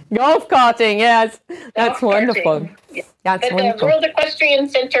karting. Golf karting, yes. That's wonderful. That's but wonderful. The World Equestrian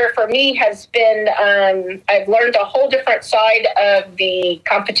Center for me has been, I've learned a whole different side of the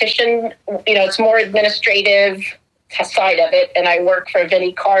competition. You know, it's more administrative side of it, and I work for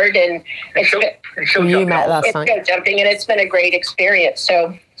Vinnie Card, and you met last night. Show jumping, and it's been a great experience.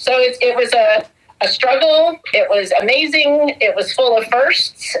 So it was a struggle. It was amazing. It was full of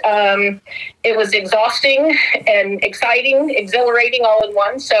firsts. It was exhausting and exciting, exhilarating all in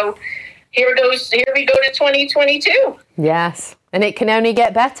one. So here we go to 2022. Yes, and it can only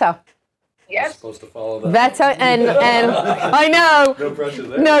get better. Yes. Supposed to follow that. Better and I know. No pressure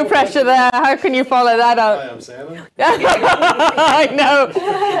there. No pressure there. How can you follow that up? Hi, I'm Santa. I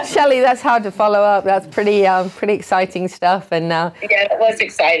know, Shelley. That's hard to follow up. That's pretty exciting stuff. And yeah, it was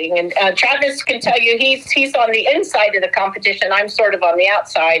exciting. And Travis can tell you he's on the inside of the competition. I'm sort of on the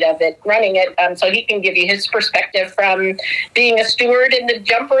outside of it, running it. So he can give you his perspective from being a steward in the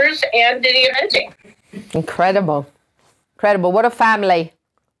jumpers and the eventing. Incredible. What a family.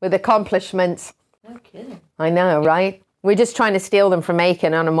 With accomplishments. No kidding. I know, right? We're just trying to steal them from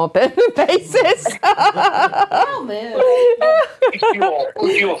Aiken on a more permanent basis. Oh, man.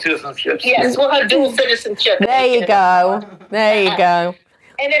 Dual citizenship. Yes, we'll have dual citizenship. There you go.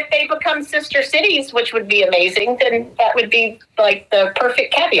 And if they become sister cities, which would be amazing, then that would be like the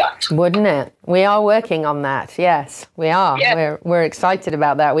perfect caveat. Wouldn't it? We are working on that. Yes, we are. Yeah. We're excited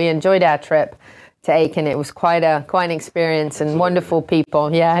about that. We enjoyed our trip to Aiken. It was quite an experience and wonderful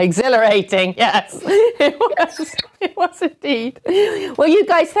people. Yeah, exhilarating. Yes, it was indeed. Well, you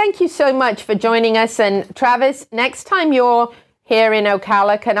guys, thank you so much for joining us. And Travis, next time you're here in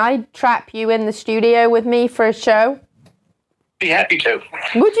Ocala, can I trap you in the studio with me for a show? Be happy to.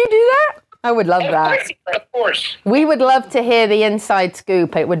 Would you do that? I would love that. Of course. We would love to hear the inside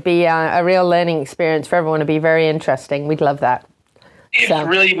scoop. It would be a real learning experience for everyone. It'd be very interesting. We'd love that. It's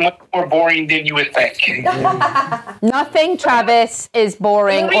really much more boring than you would think. Nothing, Travis, is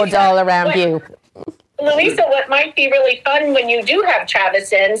boring or dull around you. Louisa, what might be really fun when you do have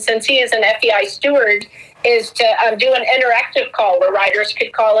Travis in, since he is an FEI steward, is to do an interactive call where riders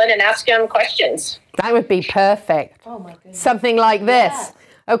could call in and ask him questions. That would be perfect. Oh, my goodness. Something like this.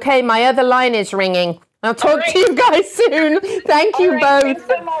 Yeah. Okay, my other line is ringing. I'll talk to you guys soon. Thank you both. Thanks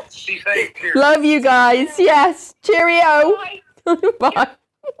so much. Be safe. Cheers. Love you guys. Yes. Cheerio. Bye. Bye.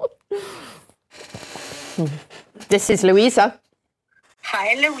 This is Louisa.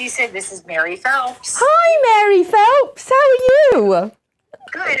 Hi, Louisa. This is Mary Phelps. Hi, Mary Phelps. How are you?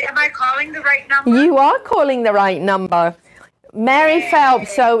 Good. Am I calling the right number? You are calling the right number. Mary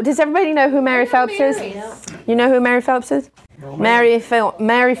Phelps. So, does everybody know who Mary Phelps is? You know who Mary Phelps is? Mary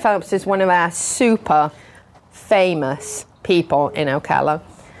Phelps is one of our super famous people in Ocala.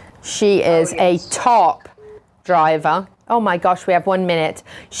 She is a top driver. Oh my gosh, we have 1 minute.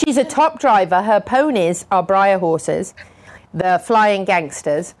 She's a top driver. Her ponies are Briar horses, the Flying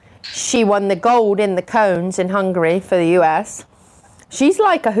Gangsters. She won the gold in the cones in Hungary for the US. She's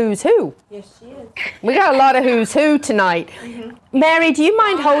like a who's who. Yes, she is. We got a lot of who's who tonight. Mm-hmm. Mary, do you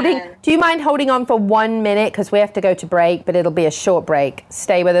mind holding on for 1 minute? Because we have to go to break, but it'll be a short break.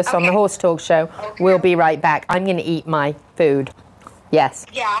 Stay with us on the Horse Talk Show. Okay. We'll be right back. I'm going to eat my food. Yes.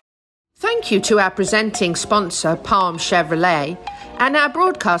 Yeah. Thank you to our presenting sponsor, Palm Chevrolet, and our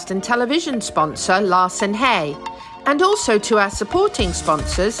broadcast and television sponsor, Larson Hay, and also to our supporting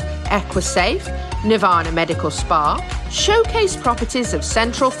sponsors, Equisafe, Nirvana Medical Spa, Showcase Properties of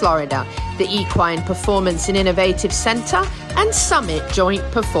Central Florida, the Equine Performance and Innovative Center, and Summit Joint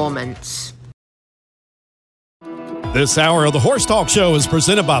Performance. This hour of the Horse Talk Show is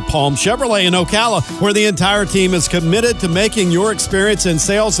presented by Palm Chevrolet in Ocala, where the entire team is committed to making your experience in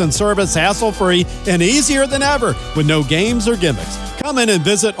sales and service hassle-free and easier than ever with no games or gimmicks. Come in and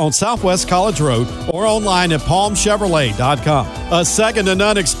visit on Southwest College Road or online at palmchevrolet.com. A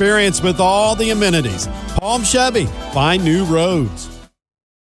second-to-none experience with all the amenities. Palm Chevy, find new roads.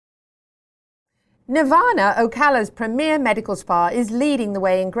 Nirvana, Ocala's premier medical spa, is leading the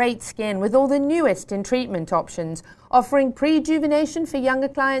way in great skin with all the newest in treatment options, offering prejuvenation for younger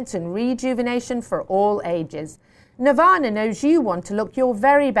clients and rejuvenation for all ages. Nirvana knows you want to look your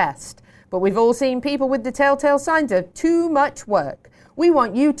very best, but we've all seen people with the telltale signs of too much work. We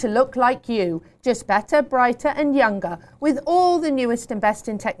want you to look like you, just better, brighter and younger, with all the newest and best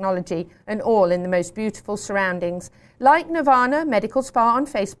in technology and all in the most beautiful surroundings. Like Nirvana Medical Spa on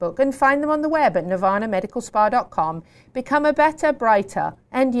Facebook and find them on the web at nirvanamedicalspa.com. Become a better, brighter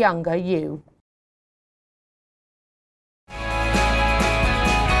and younger you.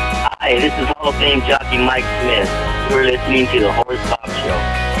 Hi, this is Hall of Fame jockey Mike Smith. You're listening to the Horse Talk Show.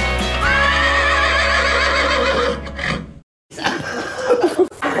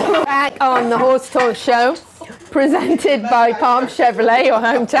 Back on the Horse Talk Show, presented by Palm Chevrolet, your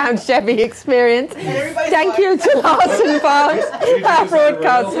hometown Chevy experience. Thank you to Larson Farms, our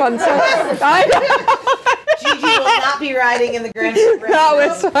broadcast sponsor. Gigi will not be riding in the Grand Prix. That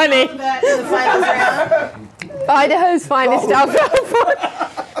was funny. In the finals round. Idaho's finest alfalfa.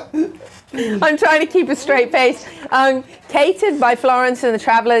 I'm trying to keep a straight face. Catered by Florence and the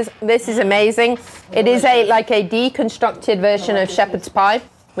Travelers. This is amazing. It is like a deconstructed version of shepherd's pie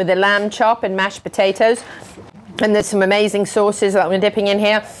with a lamb chop and mashed potatoes. And there's some amazing sauces that we're dipping in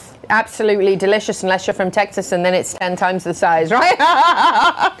here. Absolutely delicious unless you're from Texas, and then it's 10 times the size, right?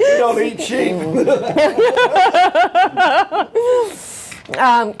 You don't eat sheep.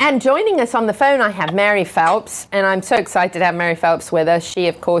 And joining us on the phone, I have Mary Phelps, and I'm so excited to have Mary Phelps with us. She,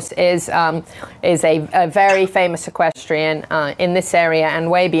 of course, is a very famous equestrian in this area and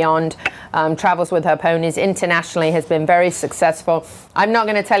way beyond. Travels with her ponies internationally, has been very successful. I'm not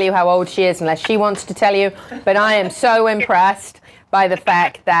going to tell you how old she is unless she wants to tell you, but I am so impressed by the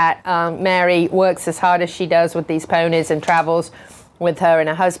fact that Mary works as hard as she does with these ponies and travels with her and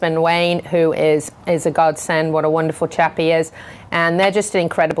her husband, Wayne, who is a godsend. What a wonderful chap he is. And they're just an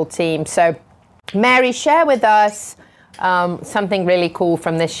incredible team. So, Mary, share with us something really cool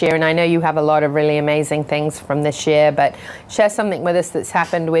from this year. And I know you have a lot of really amazing things from this year, but share something with us that's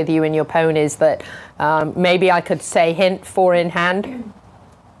happened with you and your ponies that maybe I could say hint 4 in hand.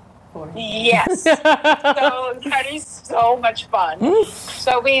 Yes. So that is so much fun.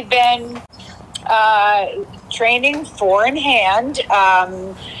 So we've been training four in hand,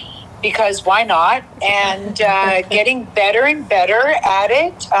 because why not? And getting better and better at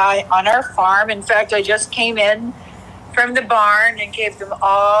it on our farm. In fact, I just came in from the barn and gave them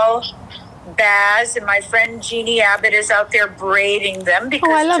all baths, and my friend Jeannie Abbott is out there braiding them because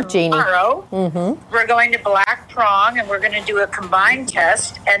I love tomorrow Jeannie. we're going to Black Prong and we're going to do a combined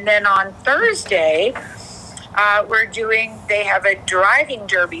test, and then on Thursday they have a driving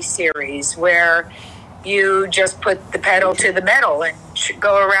derby series where you just put the pedal to the metal and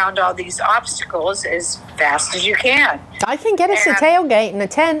go around all these obstacles as fast as you can. I can get us a tailgate and a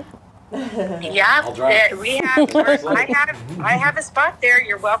tent. Yeah, we have. I have a spot there.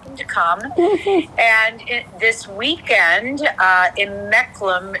 You're welcome to come. And this weekend in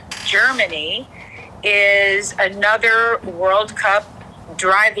Mechlem, Germany, is another World Cup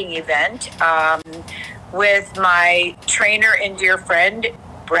driving event with my trainer and dear friend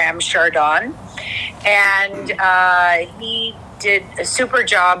Bram Chardon, and he did a super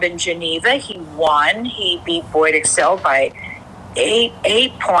job in Geneva. He won. He beat Boyd Excel by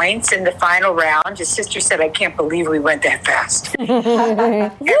eight points in the final round. His sister said, "I can't believe we went that fast."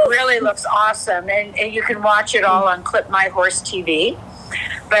 It really looks awesome, and you can watch it all on Clip My Horse TV.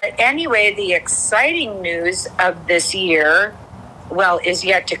 But anyway, the exciting news of this year, is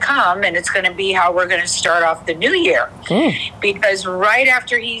yet to come, and it's going to be how we're going to start off the new year. Because right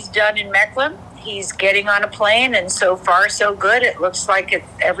after he's done in Mechlem, he's getting on a plane, and so far so good. It looks like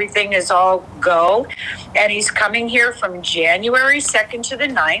everything is all go. And he's coming here from January 2nd to the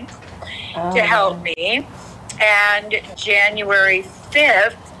 9th to help me. And January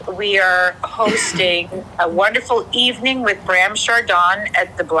 5th, we are hosting a wonderful evening with Bram Chardon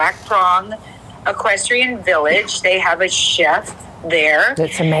at the Black Prong Equestrian Village. They have a chef there.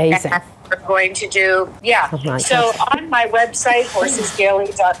 That's amazing. And we're going to do, So on my website,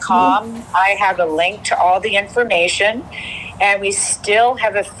 horsesdaily.com, I have a link to all the information, and we still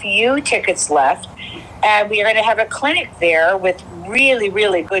have a few tickets left. And we are going to have a clinic there with really,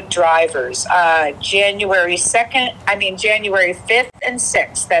 really good drivers. January 5th and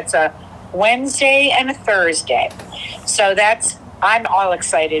 6th. That's a Wednesday and a Thursday. So I'm all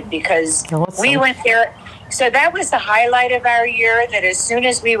excited because we went there. So that was the highlight of our year, that as soon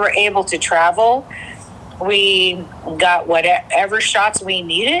as we were able to travel, we got whatever shots we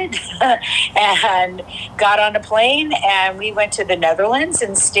needed and got on a plane, and we went to the Netherlands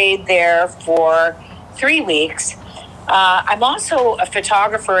and stayed there for 3 weeks. I'm also a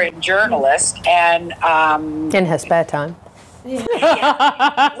photographer and journalist, and in her spare time.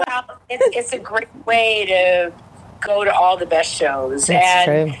 Well, it's a great way to go to all the best shows. That's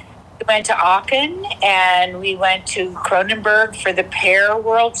true. We went to Aachen, and we went to Kronenberg for the Pair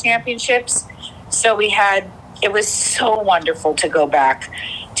World Championships. So it was so wonderful to go back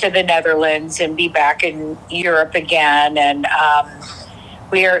to the Netherlands and be back in Europe again. And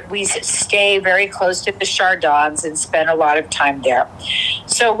we stay very close to the Chardons and spend a lot of time there.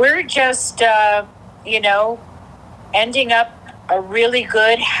 So we're just, ending up a really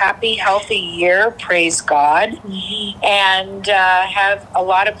good, happy, healthy year, praise God, and have a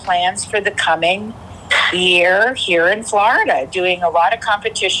lot of plans for the coming year here in Florida, doing a lot of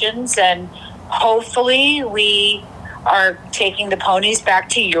competitions, and hopefully we are taking the ponies back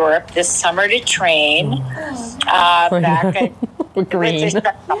to Europe this summer to train back at Green. So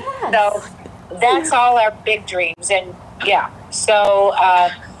that's all our big dreams, and so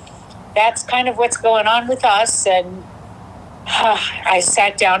that's kind of what's going on with us. And I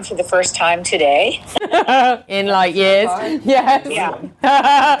sat down for the first time today. In like years. Yes. Yeah.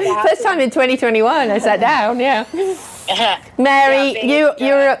 First time in 2021 I sat down, Mary,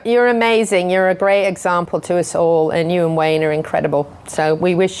 you're amazing. You're a great example to us all, and you and Wayne are incredible. So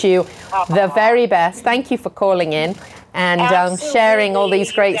we wish you the very best. Thank you for calling in and sharing all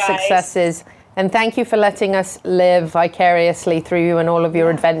these great successes. And thank you for letting us live vicariously through you and all of your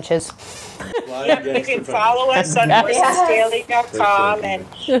adventures. You can follow us on horsesdaily.com,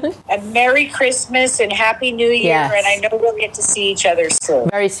 and Merry Christmas and Happy New Year. Yes. And I know we'll get to see each other soon.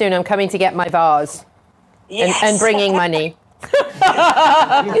 Very soon. I'm coming to get my vase and bringing money.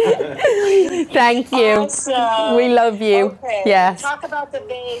 Thank you. Awesome. We love you. Okay. Yes. Talk about the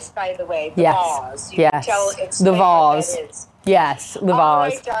vase, by the way. The Yes. vase. You Yes. explain The what vase. that is. Yes, the All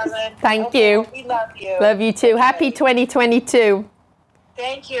vase. right, darling. Thank you. We love you. Love you too. Happy 2022.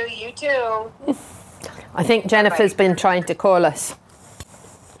 Thank you. You too. I think Jennifer's been trying to call us.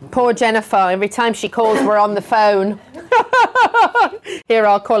 Poor Jennifer. Every time she calls, we're on the phone. Here,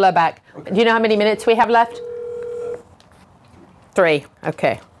 I'll call her back. Do you know how many minutes we have left? 3.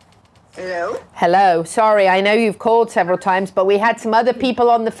 Okay. Hello? Hello. Sorry, I know you've called several times, but we had some other people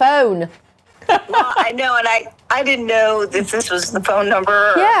on the phone. Well, I know, and I didn't know if this was the phone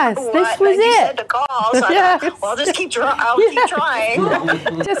number. Yes, or this what. was You it. said to call, so I thought, well, I'll just keep trying. I'll keep trying.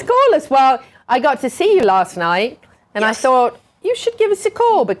 Just call us. Well, I got to see you last night, and I thought you should give us a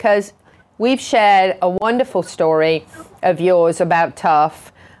call because we've shared a wonderful story of yours about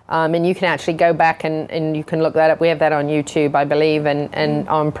Tough. And you can actually go back and you can look that up. We have that on YouTube, I believe, and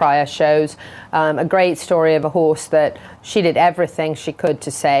on prior shows. A great story of a horse that she did everything she could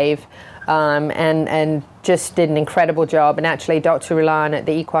to save, and just did an incredible job. And actually, Dr. Rulan at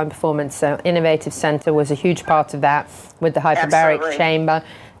the Equine Performance Innovative Center was a huge part of that with the hyperbaric Absolutely. chamber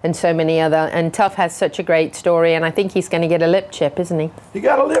and so many other. And Tough has such a great story, and I think he's going to get a lip chip, isn't he? He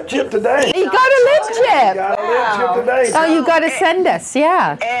got a lip chip today. He got a lip chip. He got a lip chip today. Oh, you got to send us,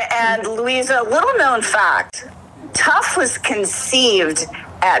 yeah. And Louisa, little known fact, Tough was conceived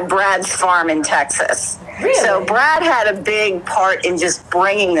at Brad's farm in Texas. Really? So Brad had a big part in just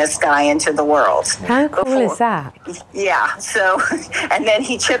bringing this guy into the world. How cool is that? Yeah, so, and then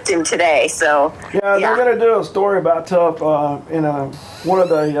he chipped him today, so. Yeah, they're going to do a story about Tough in one of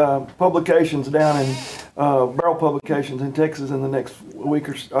the publications down in Barrel Publications in Texas in the next week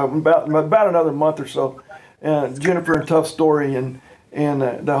or so, about another month or so. Jennifer and Tough's story and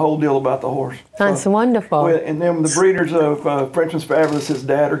the whole deal about the horse. That's wonderful. And then the breeders of Frenchman's Fabulous, his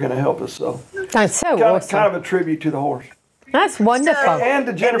dad, are going to help us. So that's so awesome. Kind of a tribute to the horse. That's wonderful. And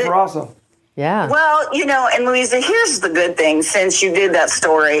to Jennifer also. Yeah. Well, and Louisa, here's the good thing, since you did that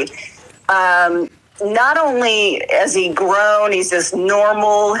story. Not only has he grown, he's this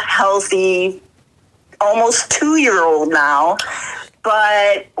normal, healthy, almost 2-year-old now,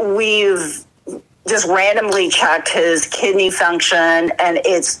 but we've just randomly checked his kidney function, and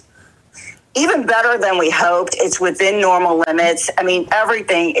it's even better than we hoped. It's within normal limits. I mean,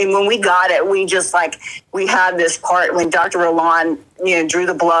 everything. And when we got it, we had this part when Dr. Roland, drew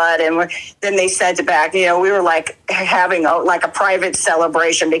the blood, and then they sent it back. We were like having a private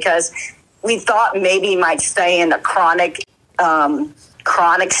celebration because we thought maybe he might stay in a chronic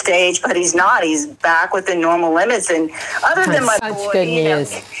stage, but he's not. He's back within normal limits. And other than my boy,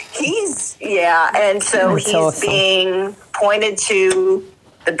 and so he's awesome. Being pointed to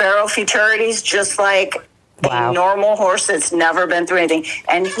the barrel futurities just like a normal horse that's never been through anything.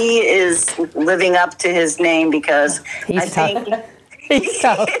 And he is living up to his name because he's think he's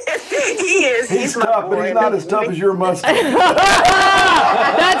tough. He is. He's tough, but he's not as tough as your Mustang.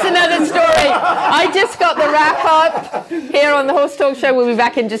 That's another story. I just got the wrap up here on the Horse Talk Show. We'll be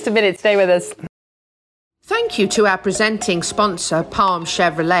back in just a minute. Stay with us. Thank you to our presenting sponsor, Palm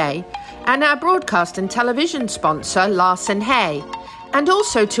Chevrolet, and our broadcast and television sponsor, Larson Hay, and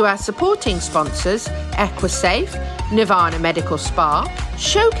also to our supporting sponsors, EquiSafe, Nirvana Medical Spa,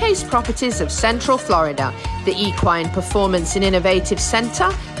 Showcase Properties of Central Florida, the Equine Performance and Innovative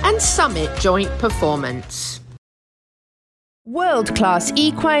Center, and Summit Joint Performance. World-class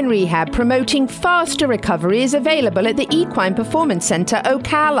equine rehab promoting faster recovery is available at the Equine Performance Center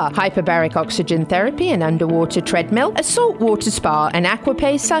Ocala. Hyperbaric oxygen therapy, an underwater treadmill, a saltwater spa, an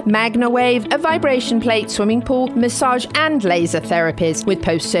aquapacer, MagnaWave, a vibration plate, swimming pool, massage and laser therapies. With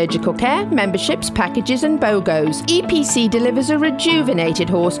post-surgical care, memberships, packages and BOGOs, EPC delivers a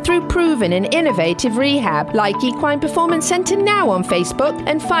rejuvenated horse through proven and innovative rehab. Like Equine Performance Center now on Facebook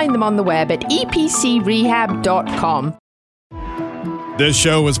and find them on the web at epcrehab.com. This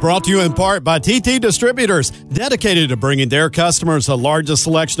show was brought to you in part by TT Distributors, dedicated to bringing their customers the largest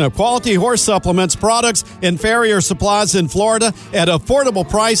selection of quality horse supplements, products, and farrier supplies in Florida at affordable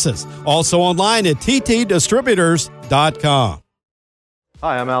prices. Also online at ttdistributors.com.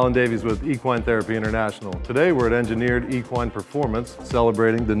 Hi, I'm Alan Davies with Equine Therapy International. Today we're at Engineered Equine Performance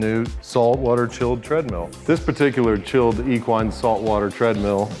celebrating the new saltwater chilled treadmill. This particular chilled equine saltwater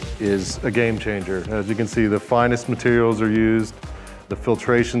treadmill is a game changer. As you can see, the finest materials are used. The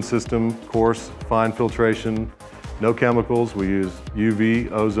filtration system, coarse, fine filtration, no chemicals. We use UV,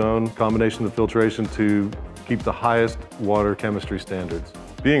 ozone, combination of filtration to keep the highest water chemistry standards.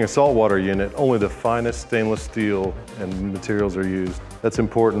 Being a saltwater unit, only the finest stainless steel and materials are used. That's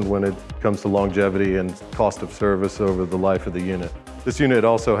important when it comes to longevity and cost of service over the life of the unit. This unit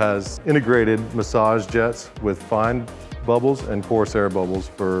also has integrated massage jets with fine bubbles and coarse air bubbles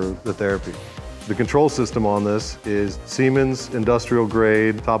for the therapy. The control system on this is Siemens industrial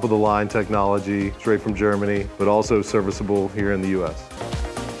grade, top of the line technology, straight from Germany, but also serviceable here in the US.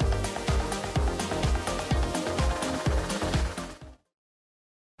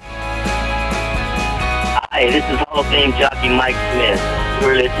 Hi, this is Hall of Fame jockey Mike Smith.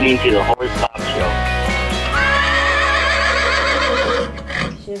 You're listening to the Horse Talk Show.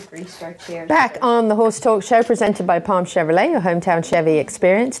 Greased our chairs. Back on the Horse Talk Show, presented by Palm Chevrolet, your hometown Chevy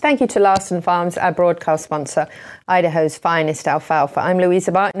experience. Thank you to Larson Farms, our broadcast sponsor, Idaho's finest alfalfa. I'm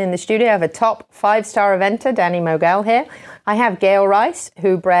Louisa Barton in the studio. I have a top 5-star eventer, Danny Mogel, here. I have Gail Rice,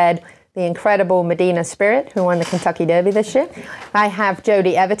 who bred the incredible Medina Spirit, who won the Kentucky Derby this year. I have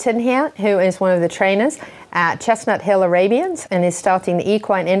Jody Everton here, who is one of the trainers at Chestnut Hill Arabians and is starting the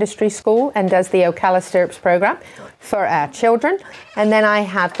Equine Industry School and does the Ocala Stirrups program for our children. And then I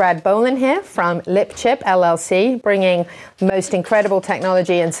have Brad Boland here from Lip Chip LLC, bringing the most incredible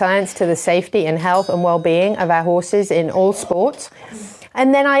technology and science to the safety and health and well-being of our horses in all sports.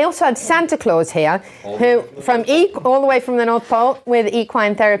 And then I also had Santa Claus here, who from all the way from the North Pole with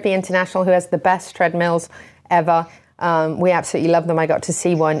Equine Therapy International, who has the best treadmills ever. We absolutely love them. I got to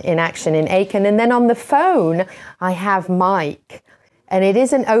see one in action in Aiken. And then on the phone, I have Mike. And it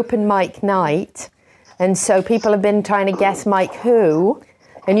is an open mic night. And so people have been trying to guess Mike who.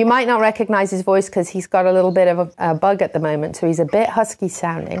 And you might not recognize his voice because he's got a little bit of a bug at the moment. So he's a bit husky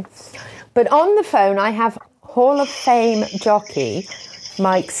sounding. But on the phone, I have Hall of Fame jockey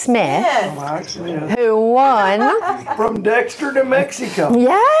Mike Smith, who won from Dexter, New Mexico.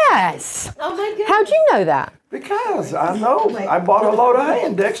 Yes. Oh my goodness. How'd you know that? Because I know. I bought a load of hay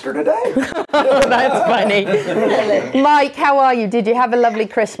in Dexter today. That's funny. Mike, how are you? Did you have a lovely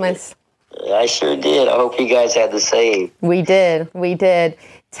Christmas? I sure did. I hope you guys had the same. We did.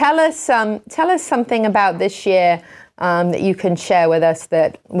 Tell us something about this year that you can share with us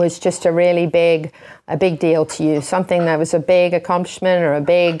that was just a really big deal to you. Something that was a big accomplishment or a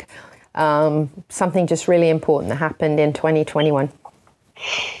big something just really important that happened in 2021.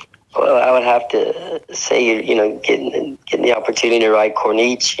 Well, I would have to say, getting the opportunity to ride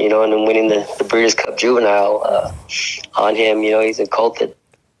Corniche, and then winning the Breeders' Cup Juvenile on him. He's a colt that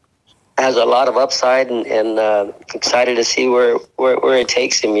has a lot of upside, and excited to see where it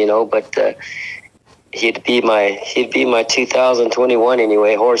takes him. But he'd be my 2021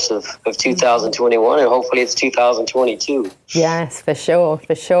 anyway, horse of 2021, and hopefully it's 2022. Yes, for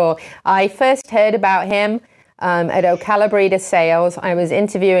sure. I first heard about him at Ocala Breeder Sales. I was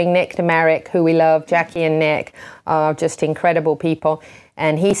interviewing Nick DeMerick, who we love. Jackie and Nick are just incredible people.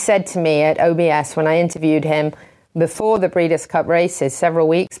 And he said to me at OBS when I interviewed him before the Breeders' Cup races, several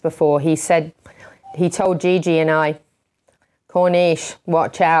weeks before, he told Gigi and I, Corniche,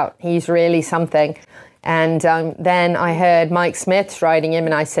 watch out, he's really something. And then I heard Mike Smith's riding him,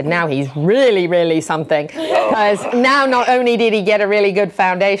 and I said, now he's really, really something. Because now not only did he get a really good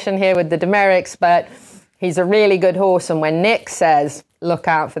foundation here with the Demericks, but he's a really good horse. And when Nick says, look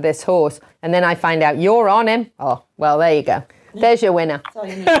out for this horse, and then I find out you're on him, oh, well, there you go. There's your winner.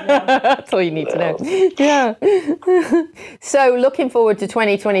 That's all you need to know. Yeah. So looking forward to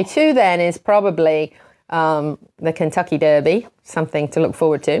 2022 then is probably the Kentucky Derby, something to look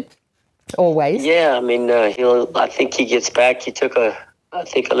forward to. Always. Yeah, I think he gets back. He took a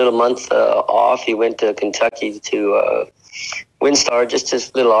little month off. He went to Kentucky to WinStar, just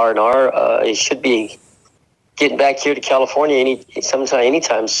a little R&R. He should be getting back here to California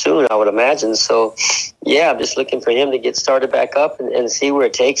anytime soon, I would imagine. So, yeah, I'm just looking for him to get started back up and see where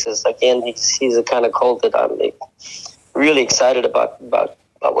it takes us. Again, he's the kind of colt that I'm really excited about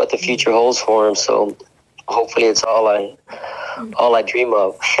what the future holds for him. So, hopefully, it's all I dream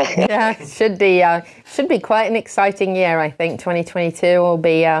of. Yeah, it should be quite an exciting year. I think 2022 will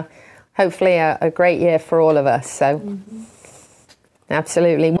be hopefully a great year for all of us. So.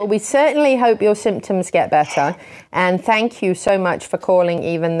 Absolutely. Well, we certainly hope your symptoms get better. And thank you so much for calling,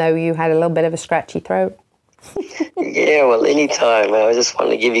 even though you had a little bit of a scratchy throat. Yeah, well, anytime. I just wanted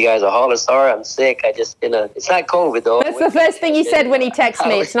to give you guys a holler. Sorry, I'm sick. It's not COVID, though. That's the first thing he said when he texted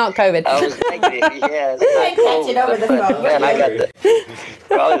me. It's not COVID. I was negative. Yeah, it's not COVID. Man, I got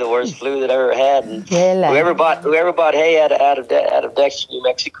probably the worst flu that I ever had. And whoever bought hay out of Dexter, New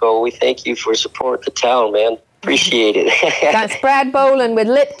Mexico, we thank you for supporting the town, man. Appreciate it. That's Brad Boland with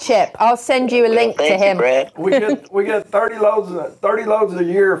Lip Chip. I'll send you a link to him. You, Brad. We get 30 loads a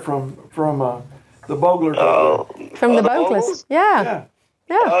year from the Boglers. From the Boglers. Yeah.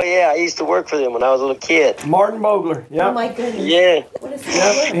 Oh yeah, I used to work for them when I was a little kid. Martin Bogler. Yeah. Oh my goodness. Yeah.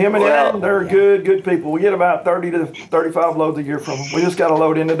 Him and Aaron, they're good people. We get about 30 to 35 loads a year from them. We just got a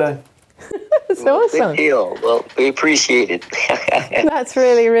load in today. That's awesome. Big deal. Well, we appreciate it. That's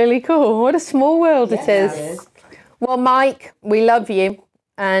really, really cool. What a small world it is. Well, Mike, we love you.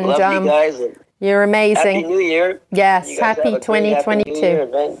 And love you guys. You're amazing. Happy New Year. Yes, happy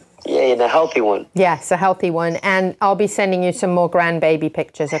 2022. Yeah, and a healthy one. Yes, a healthy one. And I'll be sending you some more grandbaby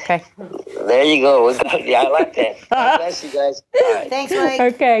pictures, okay? There you go. Yeah, I like that. God bless you guys. All right. Thanks, Mike.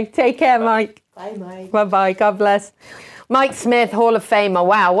 Okay, take care, Mike. Bye, Mike. Bye-bye. God bless. Mike Smith, Hall of Famer.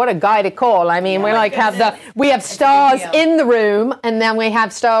 Wow, what a guy to call. I mean, we have stars in the room, and then we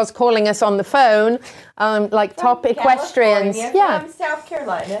have stars calling us on the phone, like top equestrians. From South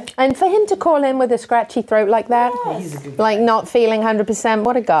Carolina. And for him to call in with a scratchy throat like that, like not feeling 100%,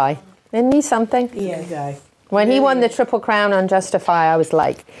 what a guy. Isn't he something? Yeah. When he won the Triple Crown on Justify, I was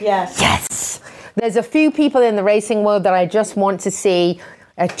like, yes. There's a few people in the racing world that I just want to see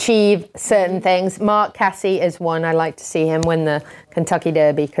achieve certain things. Mark Cassey is one. I like to see him win the Kentucky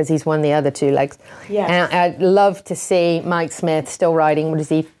Derby because he's won the other 2 legs. Yes. And I'd love to see Mike Smith still riding. What is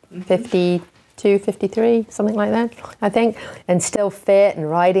he, 52, 53, something like that, I think, and still fit and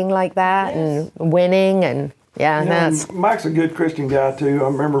riding like that and winning and Mike's a good Christian guy too. I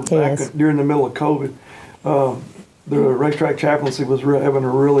remember during the middle of COVID, the racetrack chaplaincy was having a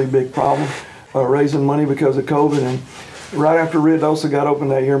really big problem raising money because of COVID, and right after Ruidoso got open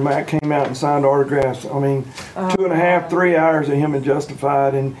that year, Matt came out and signed autographs. I mean, 2.5, 3 hours of him and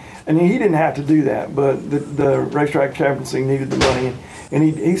Justified, and he didn't have to do that, but the racetrack chaplaincy needed the money, and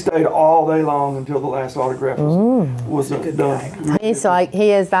he stayed all day long until the last autograph was done.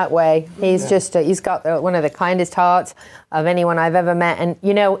 He is that way. He's he's got one of the kindest hearts of anyone I've ever met, and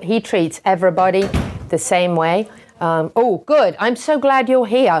he treats everybody the same way. Good. I'm so glad you're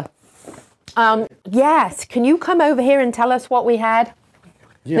here. Yes, can you come over here and tell us what we had?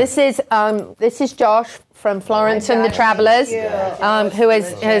 Yeah. This is Josh from Florence and the Travelers, who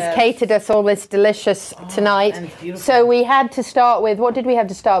has catered us all this delicious tonight. So we had to start with, what did we have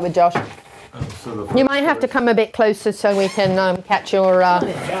to start with, Josh? You might have to come a bit closer so we can catch your...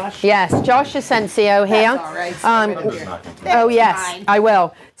 Yes, Josh Asensio here. Oh, yes, I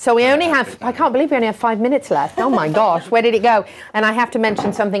will. So we only have, I can't believe we only have 5 minutes left. Oh my gosh, where did it go? And I have to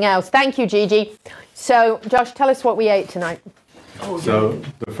mention something else. Thank you, Gigi. So, Josh, tell us what we ate tonight. So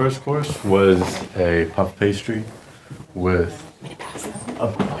the first course was a puff pastry with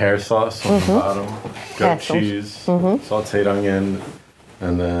a pear sauce on the bottom, goat cheese, sauteed onion,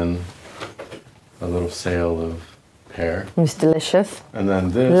 and then a little sail of pear. It was delicious. And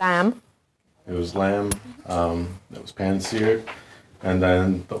then this. Lamb. It was lamb. It was pan-seared. And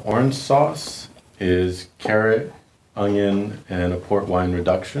then the orange sauce is carrot, onion, and a port wine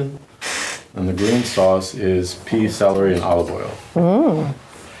reduction. And the green sauce is pea, celery, and olive oil.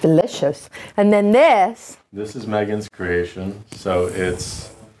 Delicious. And then this. This is Megan's creation. So it's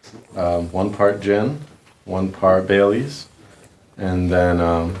 1 part gin, 1 part Bailey's, and then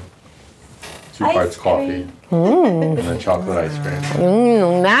 2 parts coffee. And then chocolate ice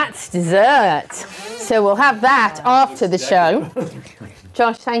cream. That's dessert. So we'll have that after the show.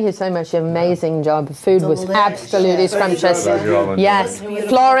 Josh, thank you so much. Amazing job. The food was absolutely scrumptious. Yes,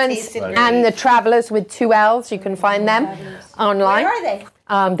 Florence and the Travelers with 2 L's. You can find them online. Where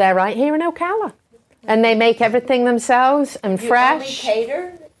are they? They're right here in Ocala. And they make everything themselves and fresh. You only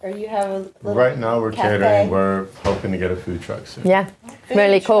cater? Or you have a little Right now we're cafe? catering. We're hoping to get a food truck soon. Yeah,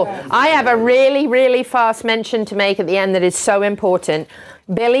 really cool. I have a really, really fast mention to make at the end that is so important.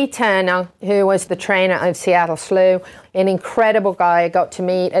 Billy Turner, who was the trainer of Seattle Slew, an incredible guy I got to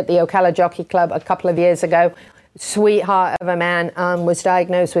meet at the Ocala Jockey Club a couple of years ago. Sweetheart of a man, was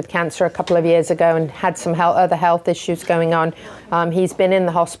diagnosed with cancer a couple of years ago and had some other health issues going on. He's been in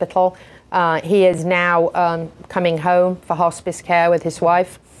the hospital. He is now coming home for hospice care with his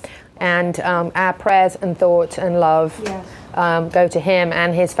wife. And our prayers and thoughts and love go to him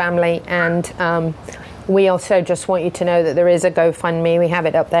and his family. And we also just want you to know that there is a GoFundMe. We have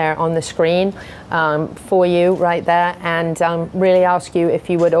it up there on the screen for you right there. And really ask you if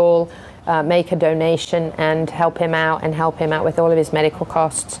you would all make a donation and help him out with all of his medical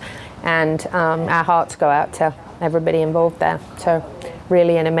costs. And our hearts go out to everybody involved there. So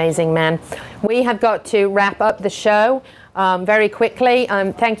really an amazing man. We have got to wrap up the show very quickly.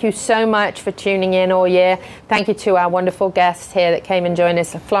 Thank you so much for tuning in all year. Thank you to our wonderful guests here that came and joined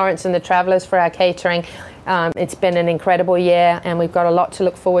us, Florence and the Travelers, for our catering. It's been an incredible year and we've got a lot to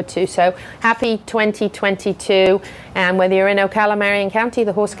look forward to. So happy 2022. And whether you're in Ocala, Marion County,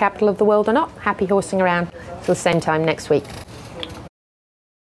 the horse capital of the world or not, happy horsing around till the same time next week.